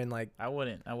in Oh. there and like I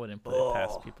wouldn't put it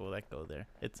past Oh. people that go there.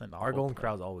 It's an our awful Golden place.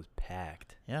 Corral's always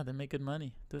packed. Yeah, they make good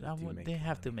money, dude. They I do want, make they good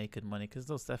have to money. make good money because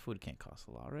that food can't cost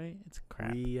a lot, right? It's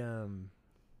crap. We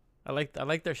I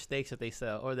like their steaks that they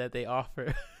sell or that they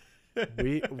offer.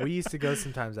 we used to go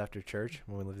sometimes after church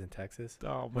when we lived in Texas.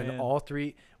 Oh When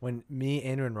man, when me,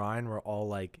 Andrew, and Ryan were all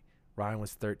like, Ryan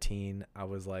was 13, I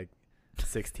was like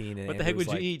 16, and what the Andrew heck was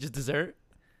would you like- eat? Just dessert?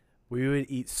 We would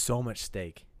eat so much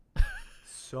steak,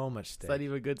 so much It's steak. not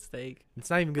even good steak. It's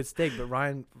not even good steak, but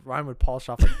Ryan would polish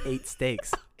off like 8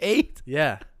 steaks. 8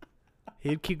 Yeah,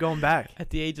 he'd keep going back. at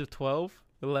the age of 12,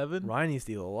 11. Ryan used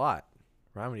to eat a lot.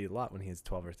 Ryan would eat a lot when he was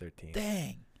 12 or 13.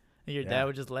 Dang. And your Yeah. dad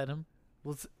would just let him.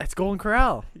 Well, it's Golden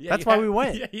Corral. Yeah, That's you why have- we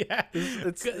went. Yeah, yeah.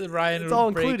 It's 'Cause Ryan it's would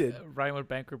all break- included. Ryan would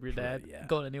bankrupt your Right, dad. yeah.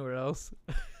 Going anywhere else.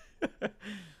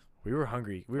 We were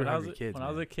hungry. We were when I was hungry kids. when I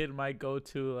was man. a kid, my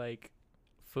go-to like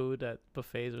food at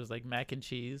buffets was like mac and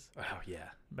cheese. Oh yeah,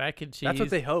 Mac and cheese. that's what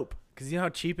they hope. Cause you know how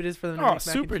cheap it is for them to Oh, make mac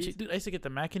super and cheese? cheap, dude! I used to get the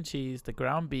mac and cheese, the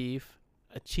ground beef,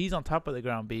 a cheese on top of the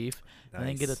ground beef, and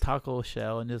then get a Nice. taco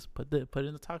shell and just put it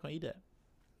in the taco and eat it.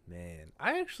 Man,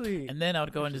 I actually. And then I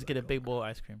would go and actually just get a like big bowl of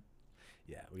ice cream,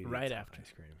 Yeah, we right after.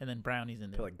 ice cream. and then brownies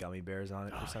in Put there. like gummy bears on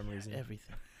it Oh, for some yeah, reason.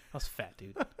 everything. I was fat,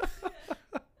 dude.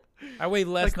 I weigh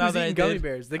less Like now who's than I eating gummy did.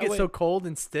 bears? They I get weigh- so cold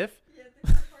and stiff. Yeah,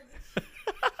 they're so hard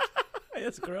to-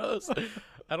 That's gross.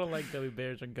 I don't like gummy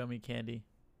bears or gummy candy.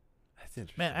 That's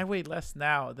interesting. Man, I weigh less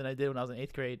now than I did when I was in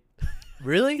 8th grade.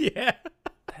 really? Yeah.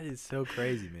 That is so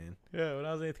crazy, man. Yeah, when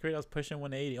I was in 8th grade, I was pushing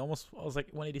 180. I was like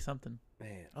 180 something.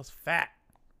 Man. I was fat.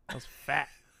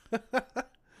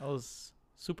 I was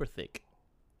super thick.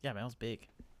 Yeah, man, I was big.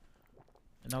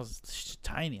 and I was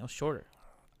tiny. I was shorter.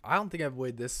 I don't think I've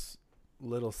weighed this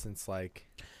little since like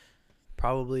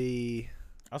probably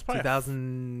I was probably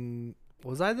 2000.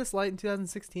 Was I this light in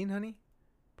 2016, honey?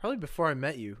 Probably before I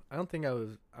met you. I don't think I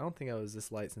was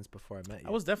this light since before I met you.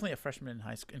 I was definitely a freshman in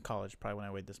high school, in college, probably when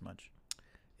I weighed this much.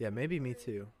 Yeah, maybe me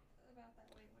too. About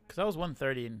that weight when Cause I was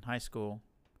 130 in high school.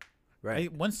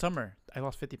 Right. One summer, I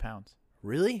lost 50 pounds.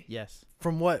 Really? Yes.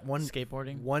 From what?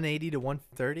 Skateboarding. 180 to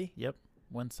 130? Yep.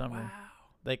 One summer. Wow.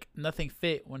 Like nothing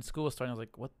fit when school was starting. I was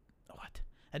like, what? What?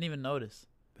 I didn't even notice.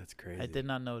 That's crazy. I did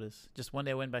not notice. Just one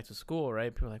day I went back to school,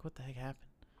 right? People were like, what the heck happened?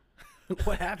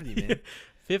 What happened to you, man?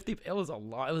 50. It was a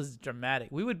lot. It was dramatic.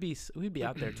 We'd be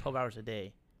out there 12 hours a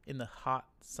day in the hot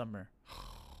summer.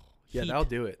 Yeah, Heat. that'll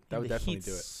do it. That In would the definitely heat,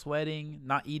 do it. Sweating,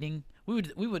 not eating.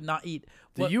 We would not eat.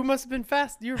 Dude, What- you must have been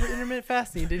fast. You were intermittent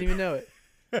fasting. You didn't even know it.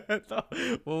 So,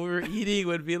 what we were eating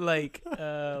would be like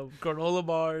granola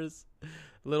bars,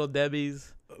 Little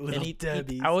Debbie's. Little eat,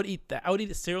 Debbie's. I would eat that. I would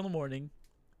eat a cereal in the morning,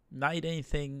 not eat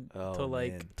anything Oh, till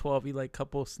like man. 12. Eat like a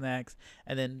couple snacks,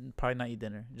 and then probably not eat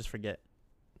dinner. Just forget.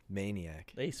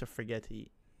 Maniac. I used to forget to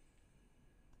eat.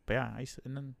 But yeah, I used to,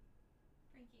 and then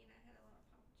Frankie and I had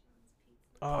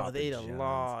a lot of Papa John's pizza. they ate a Papa John's.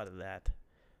 lot of that.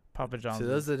 Papa John's. So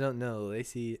those that don't know,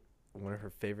 Lacey, one of her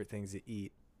favorite things to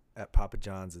eat at Papa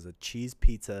John's is a cheese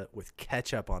pizza with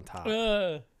ketchup on top.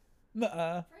 nuh-uh.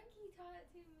 Frankie taught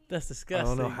it to me. That's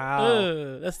disgusting. know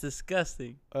how. That's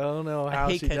disgusting. I don't know I how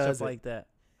hate she ketchup does it. like that.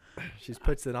 She just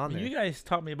puts it on You there. guys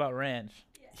taught me about ranch.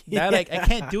 Yeah. That I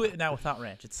can't do it now without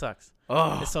ranch. It sucks.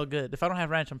 Oh, It's so good. If I don't have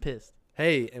ranch, I'm pissed.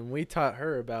 hey, and we taught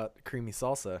her about creamy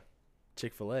salsa,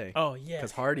 Chick-fil-A. Oh yeah.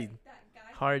 Because Hardy That guy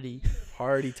from Hardy. YouTube.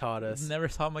 Hardy taught us. Never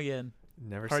saw him again.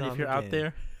 Never Hardy, saw if him you're out again.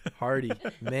 there, Hardy,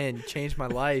 man, you changed my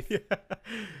life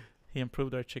he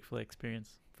improved our Chick-fil-A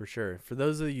experience. for sure. For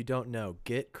those of you who don't know,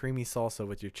 get creamy salsa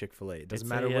with your Chick-fil-A. It doesn't It's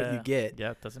matter a, what you get.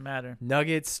 Yeah, doesn't matter.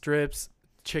 Nuggets, strips,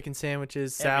 chicken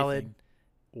sandwiches, salad, Everything.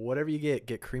 whatever you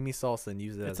get creamy salsa and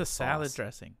use it as It's a salad sauce.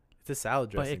 dressing, It's a salad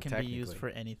but dressing. it can be used for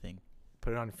technically. anything.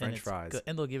 Put it on and French it's fries. good,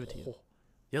 and they'll give it to you.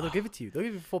 Yeah, they'll give it to you. They'll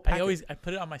give you a full packet. I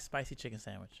put it on my spicy chicken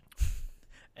sandwich.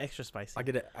 Extra spicy. I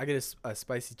get a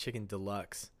spicy chicken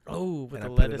deluxe. Oh, with and the I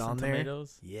put it lettuce on and there.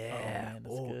 tomatoes. Yeah. man,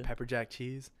 that's good. Pepper jack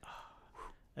cheese.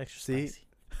 Extra See? spicy.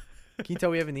 Can you tell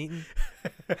we haven't eaten?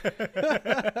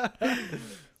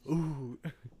 Ooh,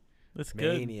 That's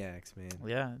good. maniacs, man.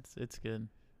 Yeah, it's good.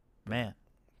 Man,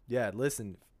 Yeah,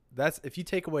 listen. That's if you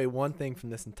take away one thing from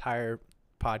this entire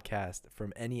podcast,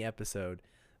 from any episode,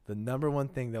 the number one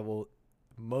thing that will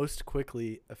most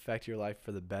quickly affect your life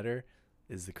for the better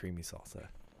is the creamy salsa.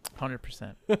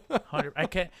 100%.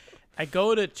 100. I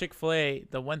go to Chick-fil-A.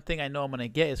 The one thing I know I'm gonna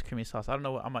get is creamy sauce. I don't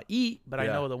know what I'm gonna eat, but I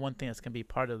Yeah. know the one thing that's gonna be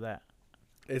part of that.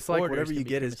 It's like Orders whatever can you be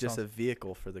get is creamy just salsa. a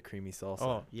vehicle for the creamy salsa.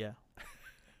 Oh yeah.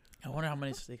 I wonder how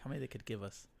many they could give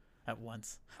us at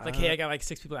once. Like, hey, I got like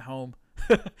 6 people at home.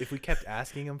 If we kept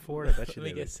asking them for it, I bet you Let me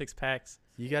they get would. 6 packs.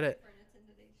 You gotta, Furnace in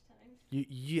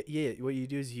today's time. yeah. What you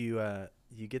do is you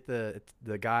get the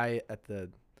guy at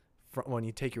the front when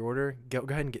you take your order. Go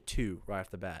ahead and get 2 right off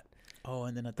the bat. Oh,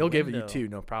 and then at the They'll give it you window. 2,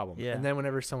 no problem. Yeah. And then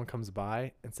whenever someone comes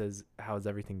by and says, "How's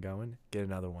everything going?" get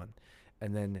another one,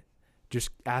 and then just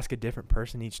ask a different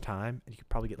person each time, and you could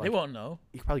probably get They like won't know.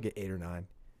 you could probably get 8 or 9.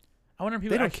 I wonder if They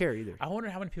people. don't Actually, care either. I wonder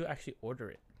how many people actually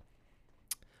order it.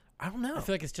 I don't know. I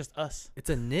feel like it's just us. It's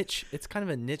a niche. It's kind of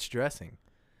a niche dressing.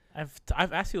 I've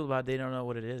asked people about it. They don't know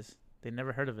what it is. They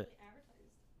never heard of it. They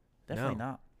advertised. Definitely No.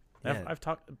 not. Yeah. I've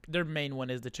talked. Their main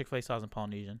one is the Chick-fil-A sauce and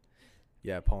Polynesian.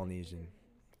 Yeah, Polynesian.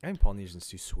 I think Polynesian's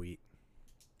too sweet.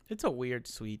 It's a weird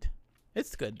sweet.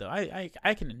 It's good though. I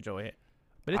can enjoy it,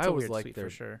 but it's I a always weird liked sweet their- for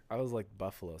sure. I was like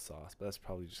buffalo sauce, but that's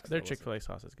probably just 'cause Their I wasn't- Chick-fil-A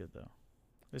sauce is good though.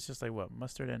 It's just like what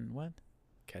mustard and what?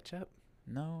 ketchup.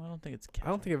 No, I don't think it's ketchup.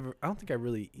 I don't think I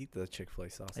really eat the Chick-fil-A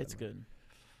sauce. It's that good.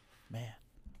 Man,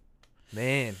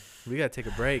 Man, we gotta take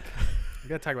a break. We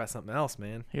gotta talk about something else,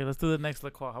 man. here let's do the next La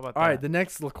Croix. How about All that? right, the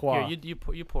next La Croix. Here,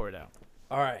 you pour it out.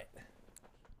 All right,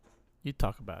 You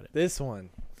talk about it. this one.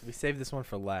 We saved this one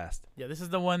for last. Yeah, this is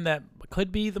the one that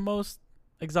could be the most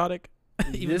exotic.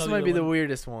 even This though might be the one-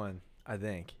 weirdest one, I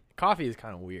think. Coffee is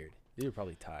kind of weird. These are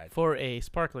probably tied. for a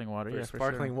sparkling water. For Yeah,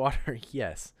 sparkling for water,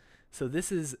 yes. So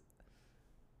this is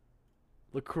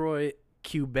LaCroix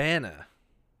Cubana.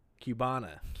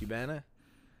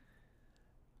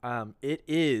 It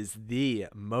is the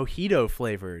mojito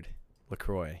flavored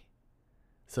LaCroix.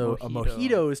 So a Mojito.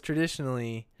 mojito is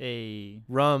traditionally sure. A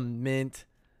rum, mint,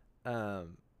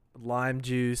 lime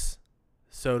juice,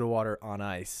 soda water on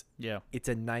ice. yeah. It's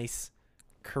a nice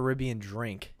Caribbean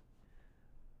drink,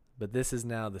 but this is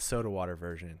now the soda water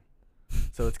version.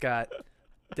 So it's got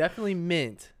definitely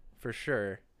mint for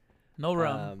sure. No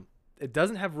rum. It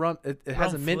doesn't have rum. It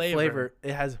has a Rum mint flavor. flavor.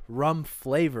 It has rum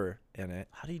flavor in it.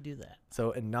 How do you do that?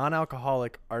 So a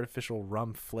non-alcoholic artificial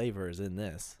rum flavor is in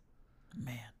this.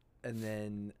 Man. And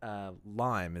then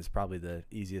lime is probably the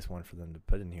easiest one for them to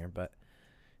put in here. But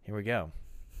here we go.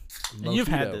 And you've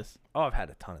had Mojito. this. Oh, I've had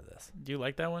a ton of this. Do you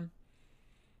like that one?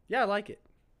 Yeah, I like it.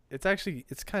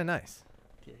 It's kind of nice.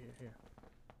 Here.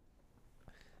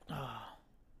 Oh.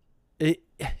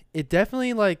 It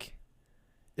definitely, like,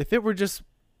 if it were just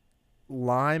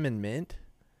lime and mint,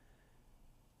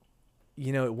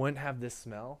 you know, it wouldn't have this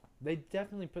smell. They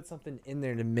definitely put something in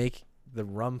there to make the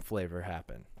rum flavor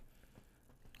happen.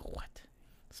 What?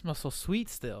 It smells so sweet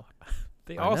still.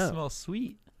 They I all know. smell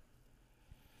sweet.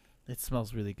 It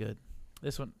smells really good.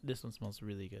 This one smells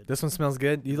really good. This one smells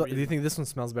good. Do you Really? think this one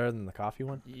smells better than the coffee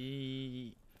one?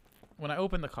 When I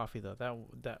opened the coffee though,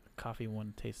 that coffee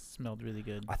one smelled really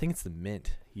good. I think it's the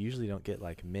mint. You usually don't get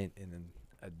like mint in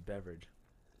a beverage.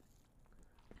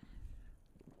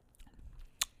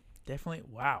 Definitely.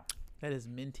 Wow. That is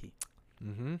minty.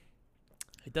 Mm-hmm.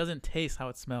 It doesn't taste how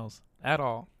it smells at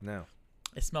all. No.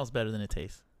 It smells better than it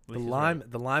tastes. The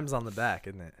lime's on the back,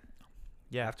 isn't it?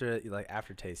 Yeah.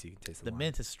 Aftertaste, you can taste the The lime.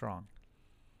 mint is strong.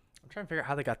 I'm trying to figure out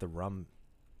how they got the rum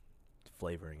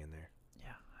flavoring in there.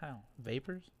 Yeah. How?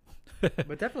 Vapors? But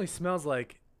it definitely smells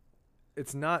like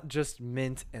it's not just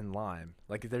mint and lime.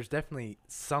 Like there's definitely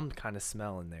some kind of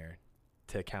smell in there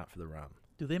to account for the rum.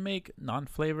 Do they make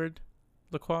non-flavored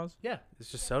liqueurs? Yeah, it's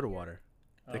just soda water.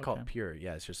 They call it pure.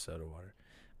 Yeah, it's just soda water.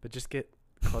 But just get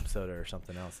club soda or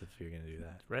something else if you're going to do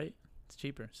that. Right? It's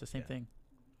cheaper. It's the same Yeah. thing.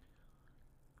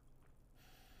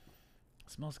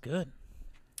 It smells good.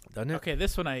 Doesn't it? Okay,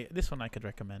 this one I could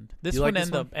recommend. This You like one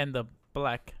this one? and the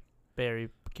blackberry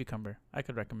cucumber. I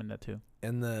could recommend that too.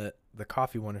 And the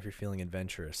coffee one if you're feeling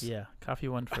adventurous. Yeah, coffee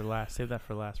one for last. Save that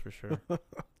for last for sure.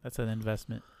 That's an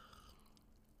investment.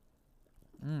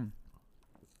 Man,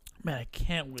 I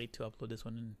can't wait to upload this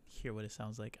one and hear what it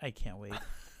sounds like. I can't wait.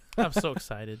 I'm so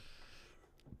excited.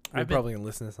 You're probably going to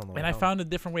listen to this on the way And I home. found a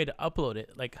different way to upload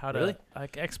it, like how Really? to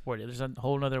like export it. There's a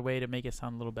whole other way to make it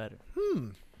sound a little better.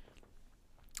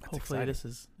 That's Hopefully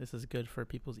exciting. this is good for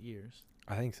people's ears.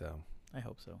 I think so. I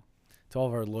hope so. To all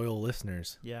of our loyal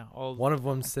listeners. Yeah, all One of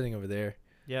them's sitting over there.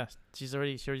 yeah. She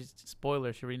already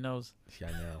spoiler. She already knows. Yeah,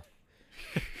 I know.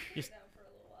 Are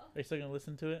you still gonna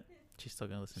listen to it? She's still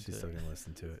gonna listen She's to still it. going to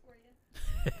listen to it.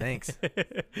 Thanks.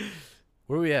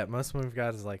 Where are we at? Most one we've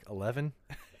got is like 11.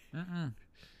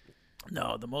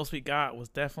 No, the most we got was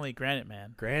definitely Granite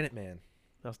Man. Granite Man.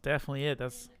 That's definitely it.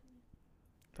 That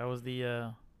was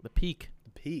the peak. The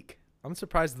peak. I'm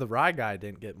surprised the Rye Guy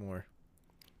didn't get more.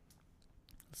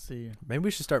 Let's see. Maybe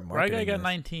we should start Right marketing guy got this.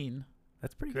 19.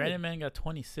 That's pretty Granite good. Man got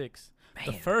 26.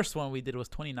 The Man. first one we did was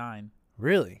 29.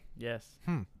 Really? Yes.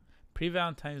 Hmm. Pre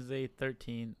Valentine's Day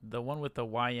 13. The one with the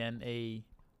YNA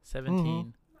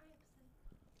 17.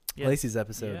 Yeah. Lacey's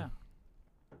episode. Yeah.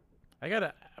 I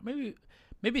gotta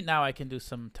maybe now I can do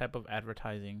some type of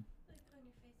advertising.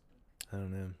 I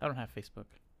don't know. I don't have Facebook.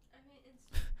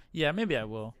 Yeah, maybe I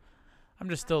will. I'm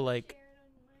just still like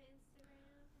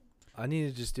I need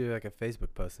to just do like a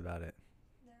Facebook post about it.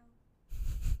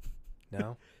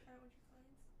 No?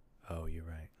 Oh, you're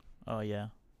right. oh yeah.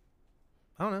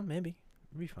 I don't know. Maybe.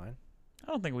 It'll be fine.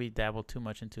 I don't think we dabble too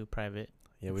much into private.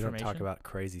 Yeah, we don't talk Information? about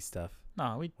crazy stuff.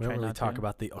 No, we We try don't really not talk to.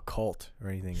 about the occult or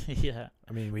anything. Yeah.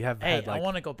 I mean, we have Hey, had like I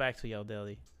want to go back to Yale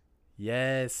Deli.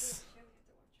 yes.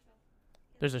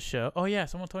 There's a show. Oh yeah,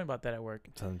 someone told me about that at work.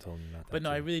 Someone told me about that. But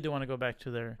no, I too. really do want to go back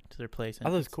to their place I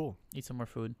and thought it was cool. eat some more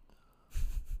food.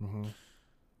 Mm-hmm.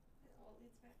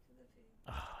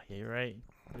 Oh, yeah, you're right.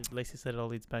 Lacey said it all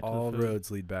leads back All to the food.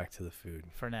 roads lead back to the food.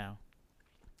 For now.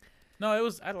 No, it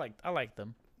was. I liked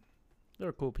them. They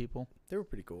were cool people. They were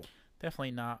pretty cool.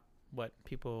 Definitely not what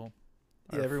people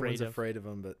are Yeah, everyone's afraid of. afraid of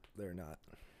them, but they're not.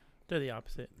 They're the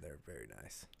opposite. They're very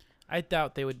nice. I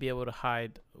doubt they would be able to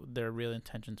hide their real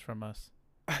intentions from us.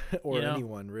 Or You know?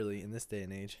 anyone really in this day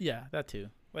and age. Yeah, that too.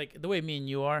 Like the way me and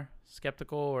you are,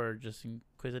 skeptical or just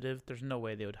inquisitive. There's no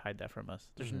way they would hide that from us.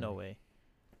 There's no Mhm. way.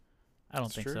 I don't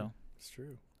It's think true. so. It's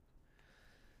true.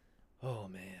 Oh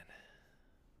man.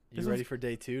 This You ready is- for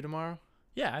day 2 tomorrow?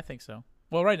 Yeah, I think so.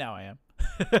 Well, right now I am.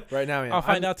 Right now, yeah. I'll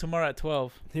find out tomorrow at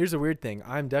 12. Here's a weird thing.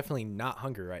 I'm definitely not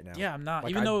hungry right now. Yeah, I'm not.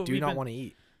 Like, Even I though do not want to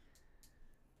eat.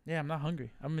 Yeah, I'm not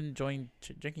hungry. I'm enjoying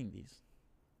drinking these.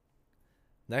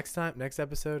 Next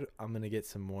episode, I'm gonna get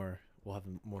some more. We'll have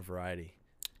more variety.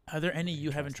 Are there any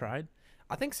you haven't Interesting. tried?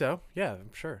 I think so. Yeah,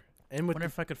 I'm sure. And I with wonder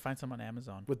if I could find some on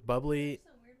Amazon. with bubbly,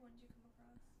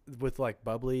 with like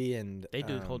bubbly and They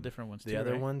do whole different ones the too,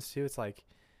 other right? ones too. It's like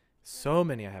so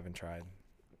many I haven't tried.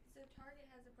 So Target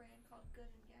has a brand called Good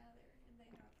and Gather.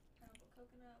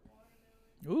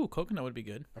 Ooh, coconut would be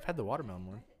good. I've had the watermelon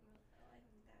one.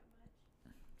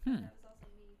 Hmm.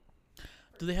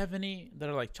 Do they have any that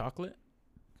are like chocolate?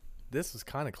 This was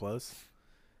kind of close.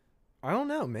 I don't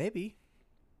know. Maybe.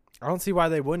 I don't see why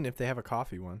they wouldn't if they have a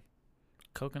coffee one.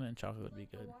 Coconut and chocolate would be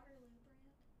good.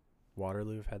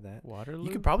 Waterloo, have had that. Waterloo? You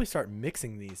could probably start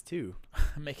mixing these too.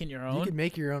 Making your You own? could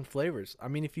make your own flavors. I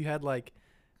mean, if you had like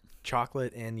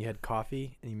chocolate and you had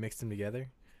coffee and you mixed them together,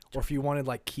 or if you wanted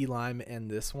like key lime and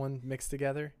this one mixed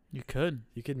together, You could.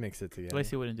 you could mix it together.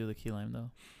 Lacey wouldn't do the key lime, though.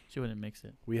 She wouldn't mix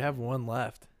it. We have one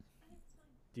left.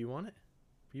 Do you want it?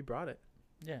 You brought it.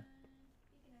 Yeah.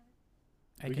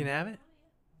 We can have it.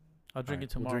 I'll drink Alright, it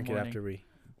tomorrow We'll drink morning. it after we.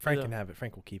 Frank The can have it.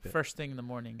 Frank will keep it. First thing in the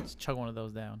morning, just chug one of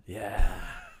those down. Yeah.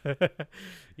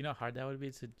 You know how hard that would be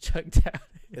to chug down?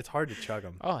 It's hard to chug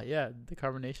them. Oh, yeah. The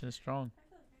carbonation is strong.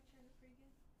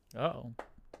 Oh.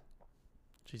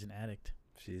 She's an addict.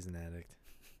 She's an addict.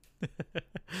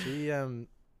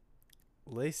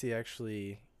 Lacey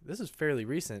actually, this is fairly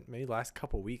recent. Maybe last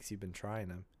couple weeks you've been trying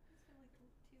them.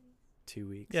 2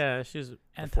 weeks. Yeah, she was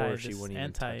Before she wouldn't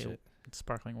even touch anti it.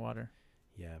 sparkling water.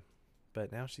 Yeah.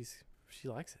 But now she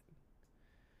likes it.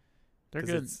 They're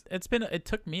 'Cause good. It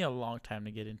took me a long time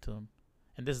to get into them,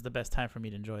 and this is the best time for me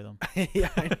to enjoy them.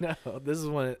 Yeah, I know. This is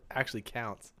when it actually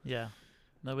counts. Yeah.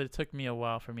 No, but it took me a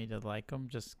while for me to like them,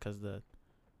 just because the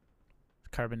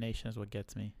carbonation is what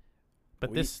gets me.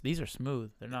 But these are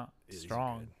smooth. They're not These are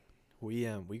strong.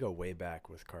 good. We go way back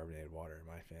with carbonated water in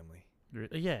my family.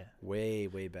 Yeah. Way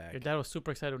back. Your dad was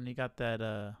super excited when he got that.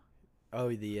 Oh,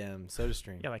 the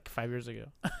SodaStream. Yeah, like 5 years ago.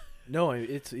 No,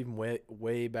 it's even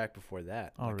way back before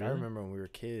that. Oh, I really? remember when we were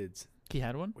kids, He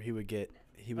had one. he would get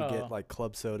Oh. like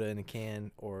club soda in a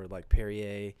can or like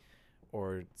Perrier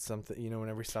or something. You know,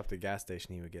 whenever we stopped at a gas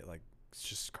station, he would get like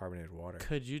just carbonated water.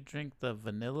 Could you drink the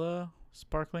vanilla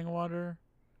sparkling water?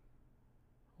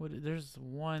 There's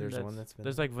one. There's that's, one that's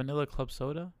There's like vanilla club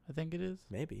soda. I think it is.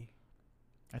 maybe.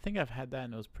 I think I've had that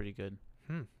and it was pretty good.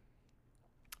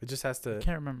 It just has I to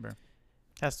can't remember.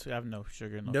 Has to have no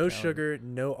sugar. no calories. sugar,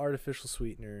 no artificial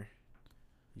sweetener.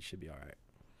 You should be all right.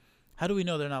 How do we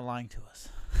know they're not lying to us?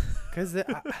 Cause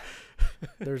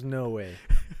there's no way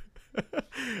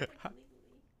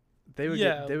they would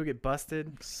get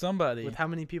busted. Somebody With how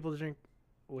many people drink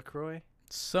LaCroix?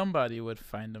 would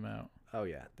find them out. Oh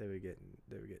yeah, they would get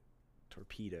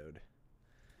torpedoed.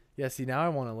 Yeah, see now I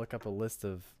want to look up a list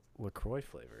of LaCroix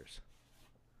flavors.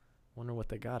 Wonder what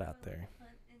they got out there.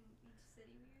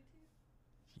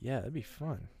 Yeah, that'd be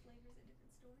fun.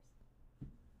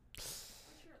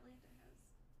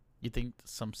 You think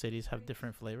some cities have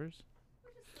different flavors?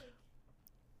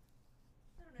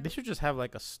 They should just have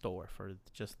like a store for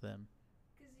just them.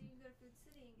 Because you go to Food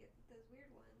City and get those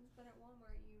weird ones, but at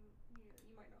Walmart you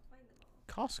might not find them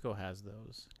all. Costco has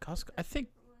those. I think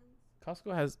Different ones.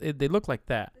 Costco has. They look like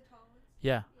that. The tall ones.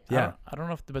 Yeah. Yeah. I don't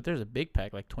know but there's a big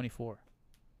pack like 24.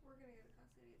 We're gonna go to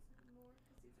Costco to get some more.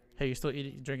 'Cause these are Hey, you still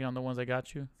drinking on the ones I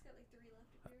got you? It's got like 3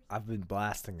 left of yours. I've been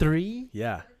blasting them. 3?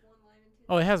 Yeah. Like 1 lime and 2.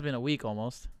 Oh, it has been a week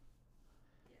almost.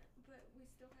 Yeah, but we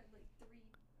still had like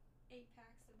 8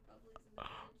 packs of bubblies in the fridge.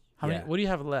 How many? Yeah. What do you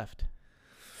have left?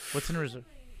 What's in reserve?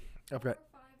 I've 4 got. or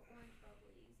 5 orange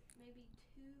bubblies, maybe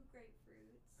 2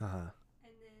 grapefruits, Uh-huh.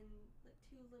 and then like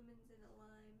 2 lemons and a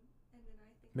lime, and then I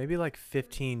think Maybe like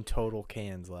 15 total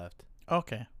cans left.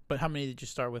 Okay, but how many did you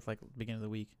start with like beginning of the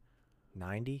week?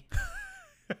 90?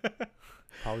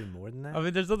 Probably more than that. I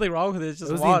mean, there's nothing wrong with it. It's just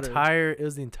it was water.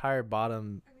 the entire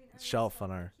bottom I mean, I shelf still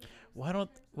on our. have kilos Why of don't?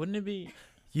 ours. Wouldn't it be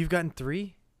You've gotten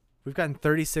 3? We've gotten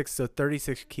 36, so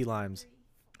 36 key limes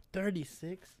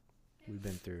 36? we've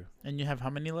been through. And you have how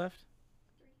many left?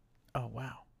 3. Oh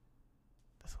wow,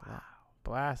 that's a lot.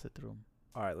 Blast it through 'em.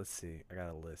 All right, let's see. I got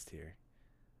a list here.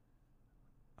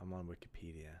 I'm on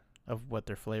Wikipedia. Of what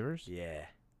their flavors? Yeah.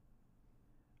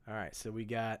 All right, so we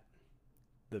got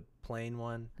the plain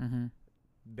one, Mm-hmm.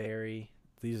 berry.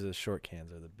 These are the short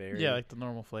cans. Are the berry? Yeah, like the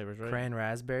normal flavors, right? Cran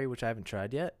raspberry, which I haven't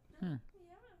tried yet. Hmm.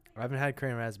 I haven't had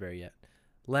cran raspberry yet.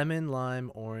 Lemon,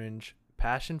 lime, orange,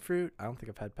 passion fruit. I don't think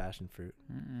I've had passion fruit.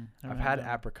 Mm-mm. I've had that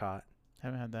one. apricot,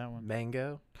 Haven't had that one.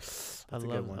 mango, I a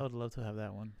good one. would love to have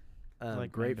that one. like mango.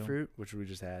 grapefruit, which we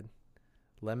just had,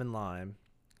 lemon lime,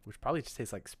 which probably just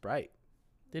tastes like Sprite.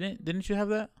 Didn't you have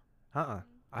that? I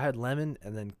had lemon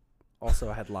and then also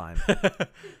I had lime.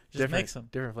 Just mix them.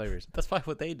 Different flavors. That's probably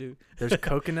what they do. There's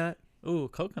coconut, Ooh,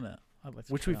 coconut. I'd like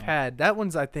to which try we've that had. That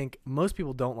one's, I think, most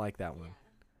people don't like that one.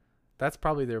 That's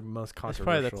probably their most one. It's controversial.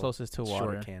 probably the closest to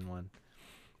water. Short can one.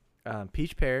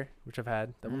 Peach pear, which I've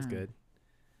had. That one's Mm. good.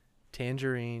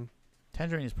 Tangerine.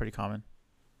 Tangerine is pretty common.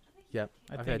 Yep.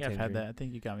 I I've think had I've had tangerine. that. I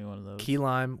think you got me one of those. Key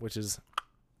lime, which is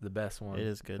the best one. It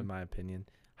is good. in my opinion.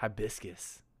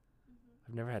 Hibiscus. Mm-hmm.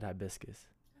 I've never had hibiscus. Oh,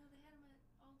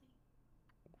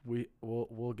 they had them at Aldi.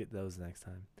 We'll get those next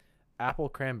time. Apple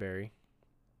cranberry.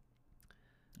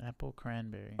 Apple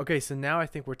cranberry. Okay, so now I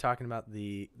think we're talking about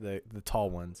the tall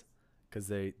ones, because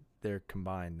they're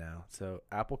combined now. So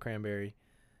apple cranberry,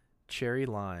 cherry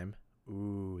lime.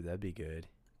 Ooh, that'd be good.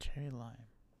 Cherry lime.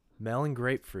 Melon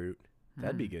grapefruit.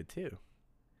 That'd be Mm. good too.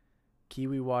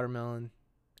 Kiwi watermelon.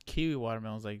 Kiwi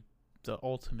watermelon's like the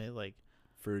ultimate like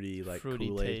Fruity, like fruity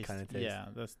Kool-Aid taste. kind of taste. Yeah,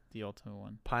 that's the ultimate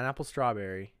one. Pineapple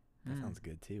strawberry. That Mm. sounds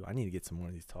good too. I need to get some more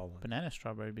of these tall ones. Banana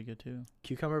strawberry would be good too.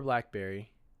 Cucumber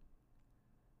blackberry.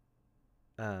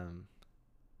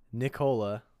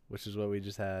 Nicola, which is what we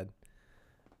just had.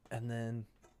 And then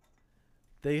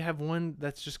they have one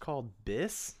that's just called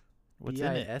Biss. What's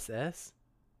in it? BISS.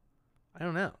 I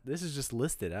don't know. This is just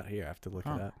listed out here. I have to look it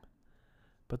Huh. up.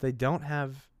 But they don't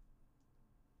have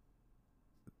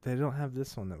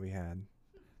this one that we had.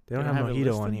 They don't don't have have it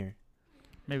mojito on listed? here.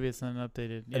 Maybe it's an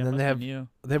updated. Yeah, And then must they be have new.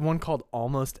 They have one called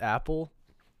Almost Apple.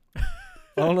 I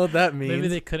don't know what that means. Maybe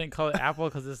they couldn't call it apple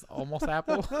because it's almost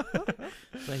apple.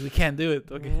 It's like we can't do it.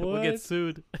 Okay, we'll What? get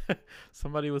sued.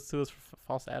 Somebody would sue us for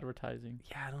false advertising.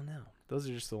 Yeah, I don't know. Those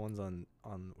are just the ones on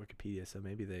Wikipedia, so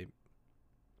maybe they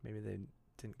didn't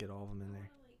get all of them in I there.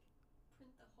 wanna, like,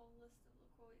 print the whole list of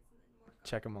LaCroix and then work on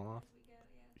Check 'em the off. ones we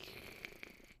get, yeah.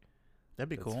 That'd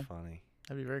be That's cool. funny.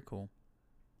 That'd be very cool.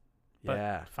 But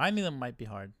Yeah. finding them might be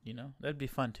hard. You know, that'd be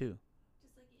fun too.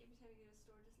 Just like every time you go to a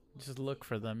store, Just and look see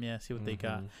for them. Yeah, see what they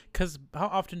got. Mhm. Cause how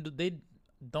often do they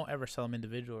don't ever sell them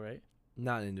individual, right?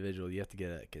 Not individual. You have to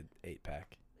get like an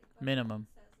 8-pack. Like, Buck Minimum.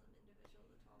 sells them individual,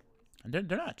 the tall boys. And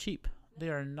they're not cheap. They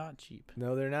are not cheap.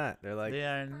 No, they're not. They're like They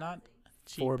are not Surprising.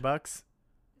 cheap. $4. It's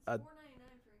Uh,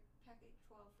 $4.99 for a pack of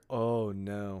 12 for Oh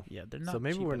no. Yeah, they're not. So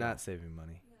maybe cheap we're at all. not saving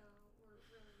money. No,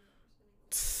 we're really not.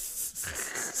 We're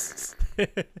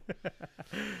spending a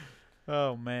lot.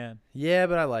 Oh man. Yeah,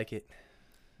 but I like it.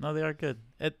 No, they are good.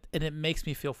 It makes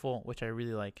me feel full, which I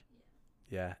really like.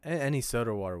 Yeah, and any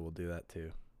soda water will do that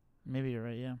too. Maybe you're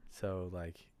right. Yeah. So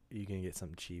like you can get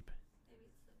something cheap. Maybe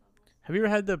it's the bubble. Have you ever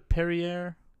had the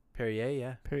Perrier? Perrier,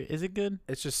 yeah. Is it good?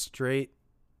 It's just straight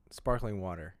sparkling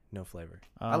water, no flavor.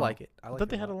 I Oh. like it. I I like thought it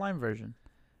they a had a lot. lime version.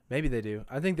 Maybe they do.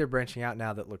 I think they're branching out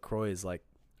now that LaCroix is like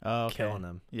Oh, okay. killing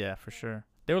them. Yeah, for sure.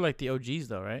 They were like the OGs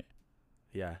though, right?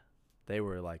 Yeah, they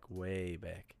were like way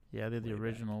back. Yeah, they're the Way back.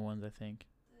 original ones, I think.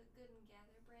 The Good and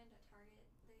Gather brand at Target,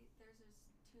 theirs is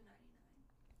 $2.99.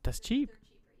 That's cheap. They're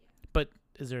cheaper, yeah.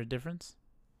 Is there a difference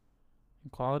in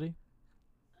quality?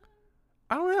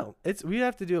 I don't know. We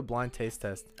have to do a blind taste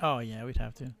test. Oh yeah, we'd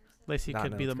have to. Lacey Nah,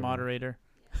 could no, be it's the going on. moderator.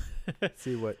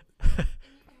 See what. And you can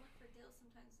look for deals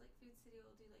sometimes. Like Food City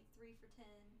will do like 3 for $10,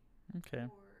 Okay. or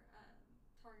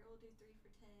Target will do 3 for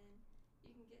 $10.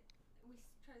 You can get. We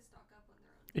try to stock up on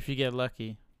their own. If you get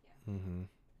lucky. Mm-hmm.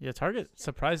 Yeah, Target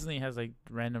surprisingly has like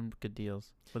random good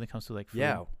deals when it comes to like food.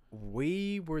 Yeah,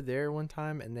 we were there one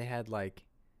time and they had like,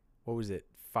 what was it,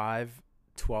 5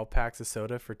 12-packs of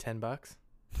soda for $10, Something like that,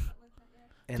 yeah.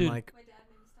 and Dude. like My dad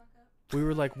made me stock up. we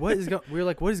were like,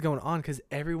 what is going on? Because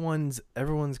everyone's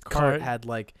cart Cart. had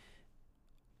like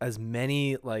as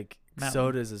many like Mountain-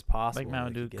 sodas as possible. like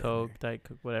Mountain they Dew, could get in Coke, there. Diet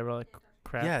Coke, whatever, like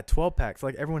crap. Yeah, 12 packs.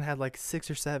 Like everyone had like 6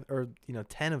 or 7 or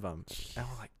 10 of them. And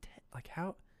we're like, like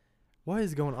how? What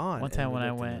is going on? One And time we when I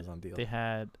looked and it went, was on deal. they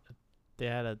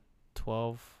had a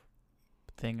 12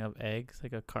 thing of eggs,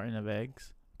 like a carton of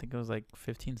eggs. I think it was like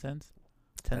 15 cents,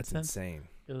 10 That's cents. insane.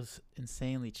 It was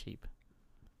insanely cheap.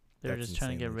 They were That's just trying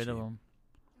to get insanely rid of cheap. them.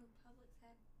 Oh, Publix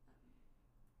had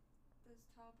those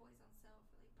tall boys on sale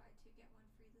for like buy 2 get 1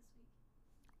 free this week.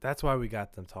 That's why we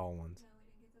got them tall ones. No, we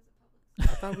didn't get those at Publix.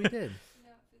 I thought we did.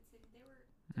 No, at Food City they were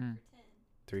Mm.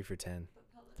 3 for $10, 3 for 10. but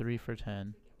Publix 3 had for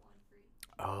 10. 2 get 1 free.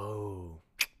 Oh.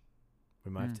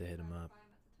 We might have to hit them Tried to up. buy 'em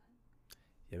at the time.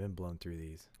 Yeah, I've been blown through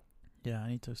these. Yeah, I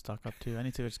need to stock up too. I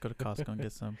need to just go to Costco and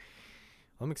get some.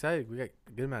 I'm excited. We got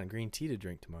a good amount of green tea to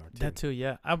drink tomorrow, too. That too,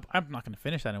 yeah. I'm not gonna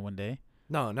finish that in one day.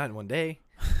 No, not in one day.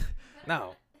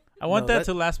 No. I want No, that that-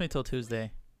 to last me till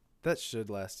Tuesday. That should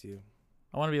last you.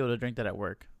 I want to be able to drink that at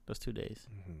work those 2 days.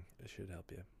 It should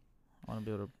help you. I want to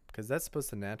be able to. Because that's supposed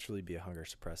to naturally be a hunger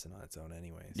suppressant on its own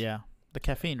anyways. Yeah, the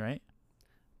caffeine, right?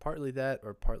 Partly that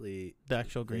or partly The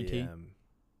actual green tea.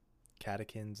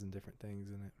 catechins and different things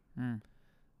in it. Mm.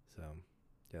 So,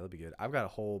 yeah, that'll be good. I've got a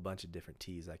whole bunch of different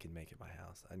teas I can make at my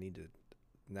house. I need to.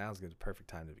 Now's the perfect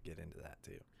time to get into that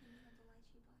too. Can you have the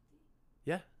lychee black tea?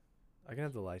 Yeah, I can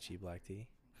have the lychee black tea.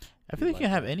 I feel like you like can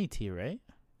have that? any tea, right?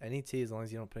 Any tea as long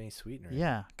as you don't put any sweetener. in it.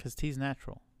 Yeah, because tea's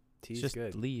natural. tea's just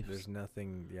good. leaves. There's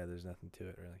nothing. Yeah, there's nothing to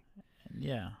it really.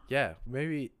 Yeah. Yeah,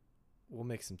 maybe we'll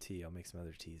make some tea. I'll make some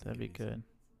other teas. and That'd be give you some. good.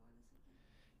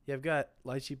 Yeah, I've got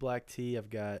lychee black tea. I've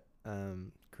got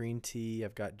green tea.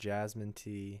 I've got jasmine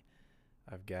tea.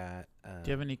 I've got. Do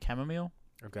you have any chamomile?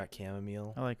 I've got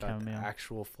chamomile. I like Got the chamomile.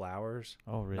 actual flowers,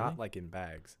 Oh, really? not like in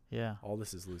bags. Yeah. All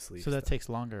this is loose leaf. So that stuff. takes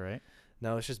longer, right?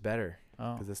 No, it's just better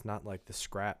Oh, because it's not like the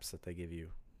scraps that they give you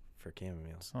for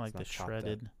chamomile. it's not like the chopped up.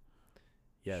 shredded.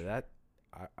 Yeah,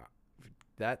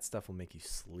 that stuff will make you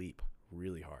sleep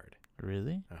really hard.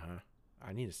 Really?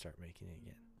 I need to start making it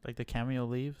again. Like the chamomile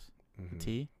leaves? Mhm.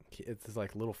 Tea? It's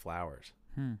like little flowers,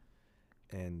 Hmm.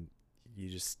 and you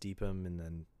just steep them and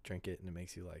then drink it, and it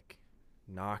makes you like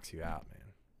knocks you out, man.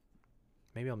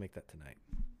 Maybe I'll make that tonight.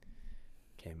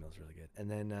 Chamomile's really good. And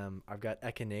then I've got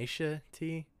echinacea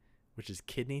tea, which is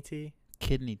kidney tea.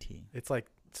 Kidney tea. It's like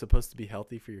supposed to be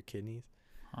healthy for your kidneys.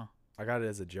 Huh. I got it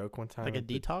as a joke one time. Like a at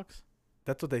the- detox?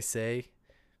 That's what they say.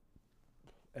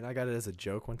 And I got it as a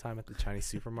joke one time at the Chinese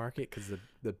supermarket because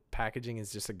the packaging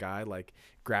is just a guy like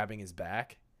grabbing his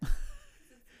back. It's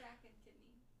back and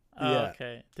kidney. Oh, Yeah.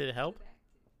 okay. Did it help? Back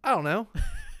too. I don't know,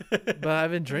 but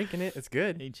I've been drinking it. It's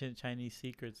good. Ancient Chinese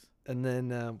secrets. And then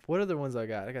what other ones I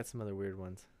got? I got some other weird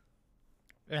ones.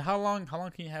 And how long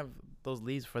can you have those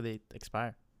leaves before they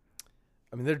expire?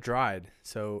 I mean, they're dried,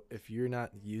 so if you're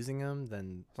not using them,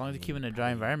 then As long as I you keep mean, it in a dry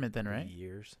probably environment then, right?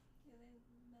 Years, Yeah,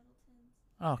 they metal tins.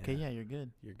 Oh, okay, Yeah. yeah, you're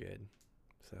good. you're good.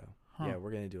 So Huh. yeah,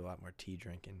 we're gonna do a lot more tea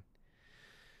drinking.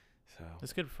 So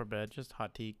It's good for bed. Just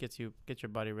hot tea gets your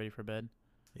body ready for bed.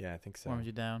 yeah, I think so. Warms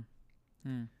you down.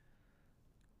 Hmm.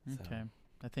 So- Okay.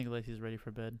 I think Lacey's ready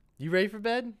for bed. You ready for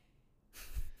bed?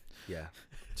 Yeah,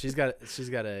 she's got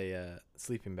a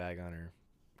sleeping bag on her,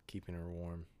 keeping her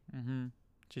warm. Mm-hmm.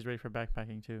 She's ready for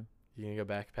backpacking too. You gonna go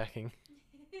backpacking?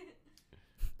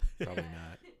 Probably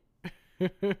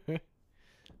not.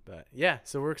 But yeah,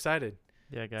 so we're excited.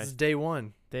 Yeah, This is guys. day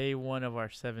one. Day 1 of our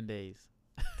 7 days.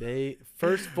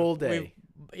 First full day.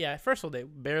 Yeah, first full day.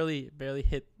 Barely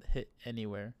hit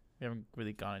anywhere. We haven't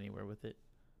really gone anywhere with it,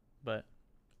 but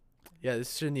Yeah,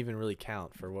 this shouldn't even really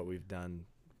count for what we've done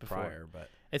before prior, but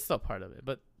it's still part of it.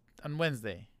 But on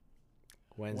Wednesday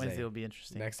Wednesday. will be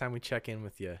interesting. Next time we check in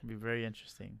with you, It'll be very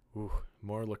interesting.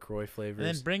 more LaCroix flavors.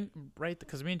 And then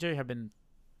because me and Jerry have been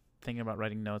thinking about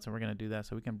writing notes, and we're gonna do that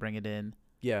so we can bring it in,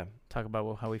 yeah, talk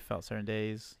about how we felt certain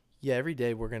days, every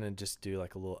day we're gonna just do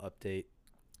like a little update,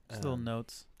 just little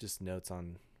notes, just notes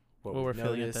on what we're we've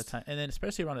feeling at noticed. that time, and then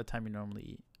especially around the time you normally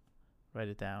eat, write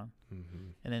it down, Mm-hmm.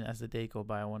 and then as the day go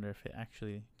by, I wonder if it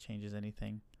actually changes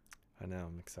anything. I know,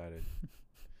 I'm excited.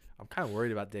 I'm kind of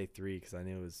worried about day 3 because I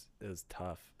knew it was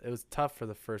tough. It was tough for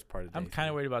the first part of day I'm kind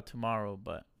of 3. worried about tomorrow,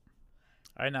 but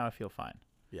right now I feel fine.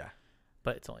 Yeah.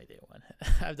 But it's only day 1.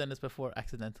 I've done this before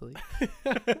accidentally.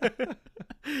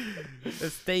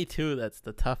 It's day 2 that's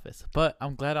the toughest. But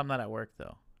I'm glad I'm not at work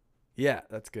though. Yeah,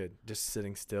 that's good. Just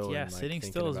sitting still. Yeah, and, like, sitting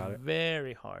thinking still is about it.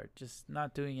 very hard. Just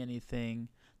not doing anything,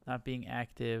 not being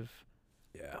active.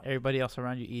 Yeah. Everybody else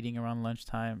around you eating around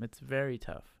lunchtime. It's very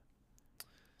tough.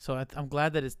 So I'm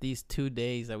glad that it's these 2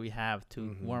 days that we have to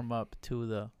Mhm. warm up to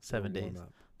the 7 Little days. warm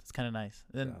up. It's kind of nice.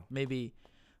 And then So. maybe,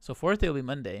 so 4th day will be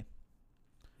Monday.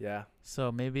 Yeah,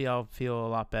 So maybe I'll feel a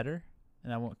lot better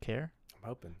and I won't care. I'm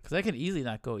hoping. Because I can easily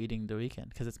not go eating the weekend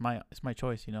because it's my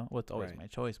choice, you know? Well, it's always Right. my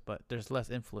choice, but there's less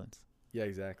influence. Yeah,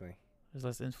 exactly. There's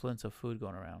less influence of food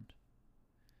going around.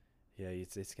 Yeah,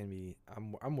 it's gonna be.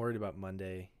 I'm worried about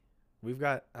Monday. We've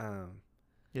got You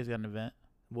guys got an event?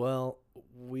 Well,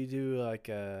 we do like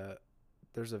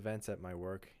there's events at my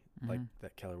work like Mhm.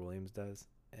 that Keller Williams does,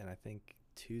 and I think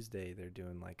Tuesday they're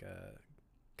doing like a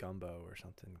gumbo or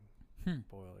something,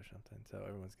 boil or something. So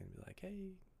everyone's gonna be like,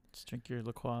 hey, Just drink your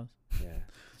LaCroix. yeah,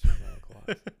 just drink my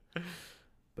claws.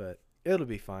 But it'll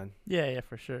be fun. Yeah,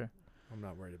 for sure. I'm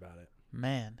not worried about it.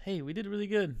 Man, hey, we did really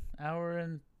good. Hour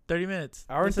and 30 minutes.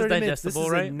 Hour This and 30 is minutes. This digestible,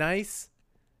 is right? a nice,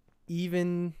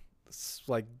 even,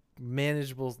 like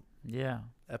manageable Yeah.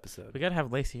 episode. We got to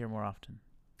have Lacey here more often.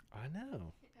 I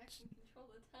know. I can control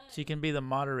the time. She can be the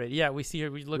moderator. Yeah, we see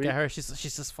her. We look We- at her. She's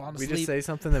just falling We asleep. just say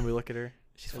something, then we look at her,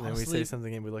 She's and falling then we say asleep.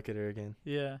 something, and we look at her again,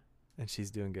 Yeah. and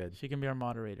she's doing good. She can be our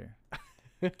moderator.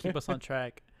 Keep us on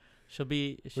track. She'll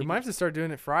be. We might have to start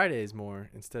doing it Fridays more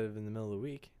instead of in the middle of the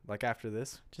week, like after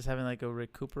this. just having like a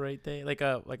recuperate day, like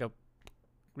a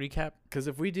recap. Because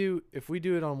if we do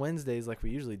it on Wednesdays like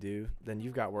we usually do, then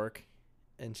you've got work,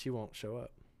 and she won't show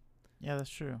up. Yeah, that's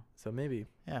true. So maybe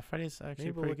Yeah, Friday's actually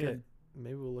maybe we'll pretty look good.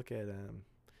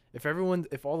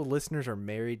 if all the listeners are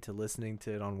married to listening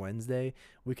to it on Wednesday,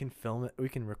 we can film it. We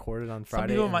can record it on Some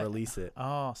Friday people and might- release it.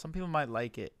 Oh, some people might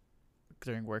like it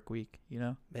during work week, you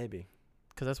know, Maybe.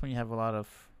 because that's when you have a lot of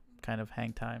kind of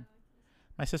hang time.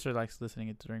 My sister likes listening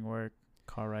it during work.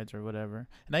 car rides or whatever.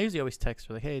 And I usually always text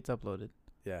her like, "Hey, it's uploaded,"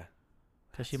 Yeah.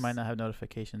 because she might not have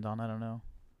notifications on. I don't know.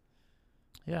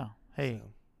 Yeah. Hey,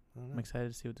 I'm excited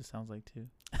to see what this sounds like too.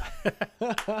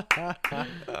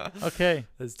 Okay.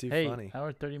 That's too Hey, funny.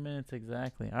 hour 30 minutes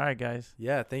exactly. All right, guys.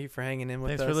 Yeah, thank you for hanging in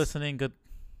with us. Thanks for listening. Good.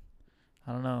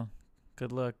 I don't know.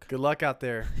 Good luck. Good luck out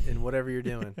there in whatever you're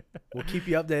doing. We'll keep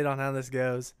you updated on how this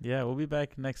goes. Yeah, we'll be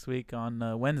back next week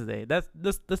on Wednesday. Let's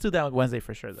do that on Wednesday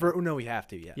for sure. Though. No, we have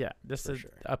to. Yeah. Yeah, just for to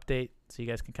sure. update so you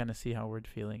guys can kind of see how we're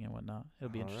feeling and whatnot.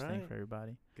 It'll be All interesting right. for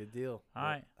everybody. Good deal. All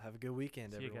right. Have a good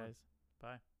weekend, See you everyone. guys.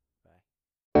 Bye.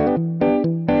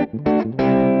 Bye.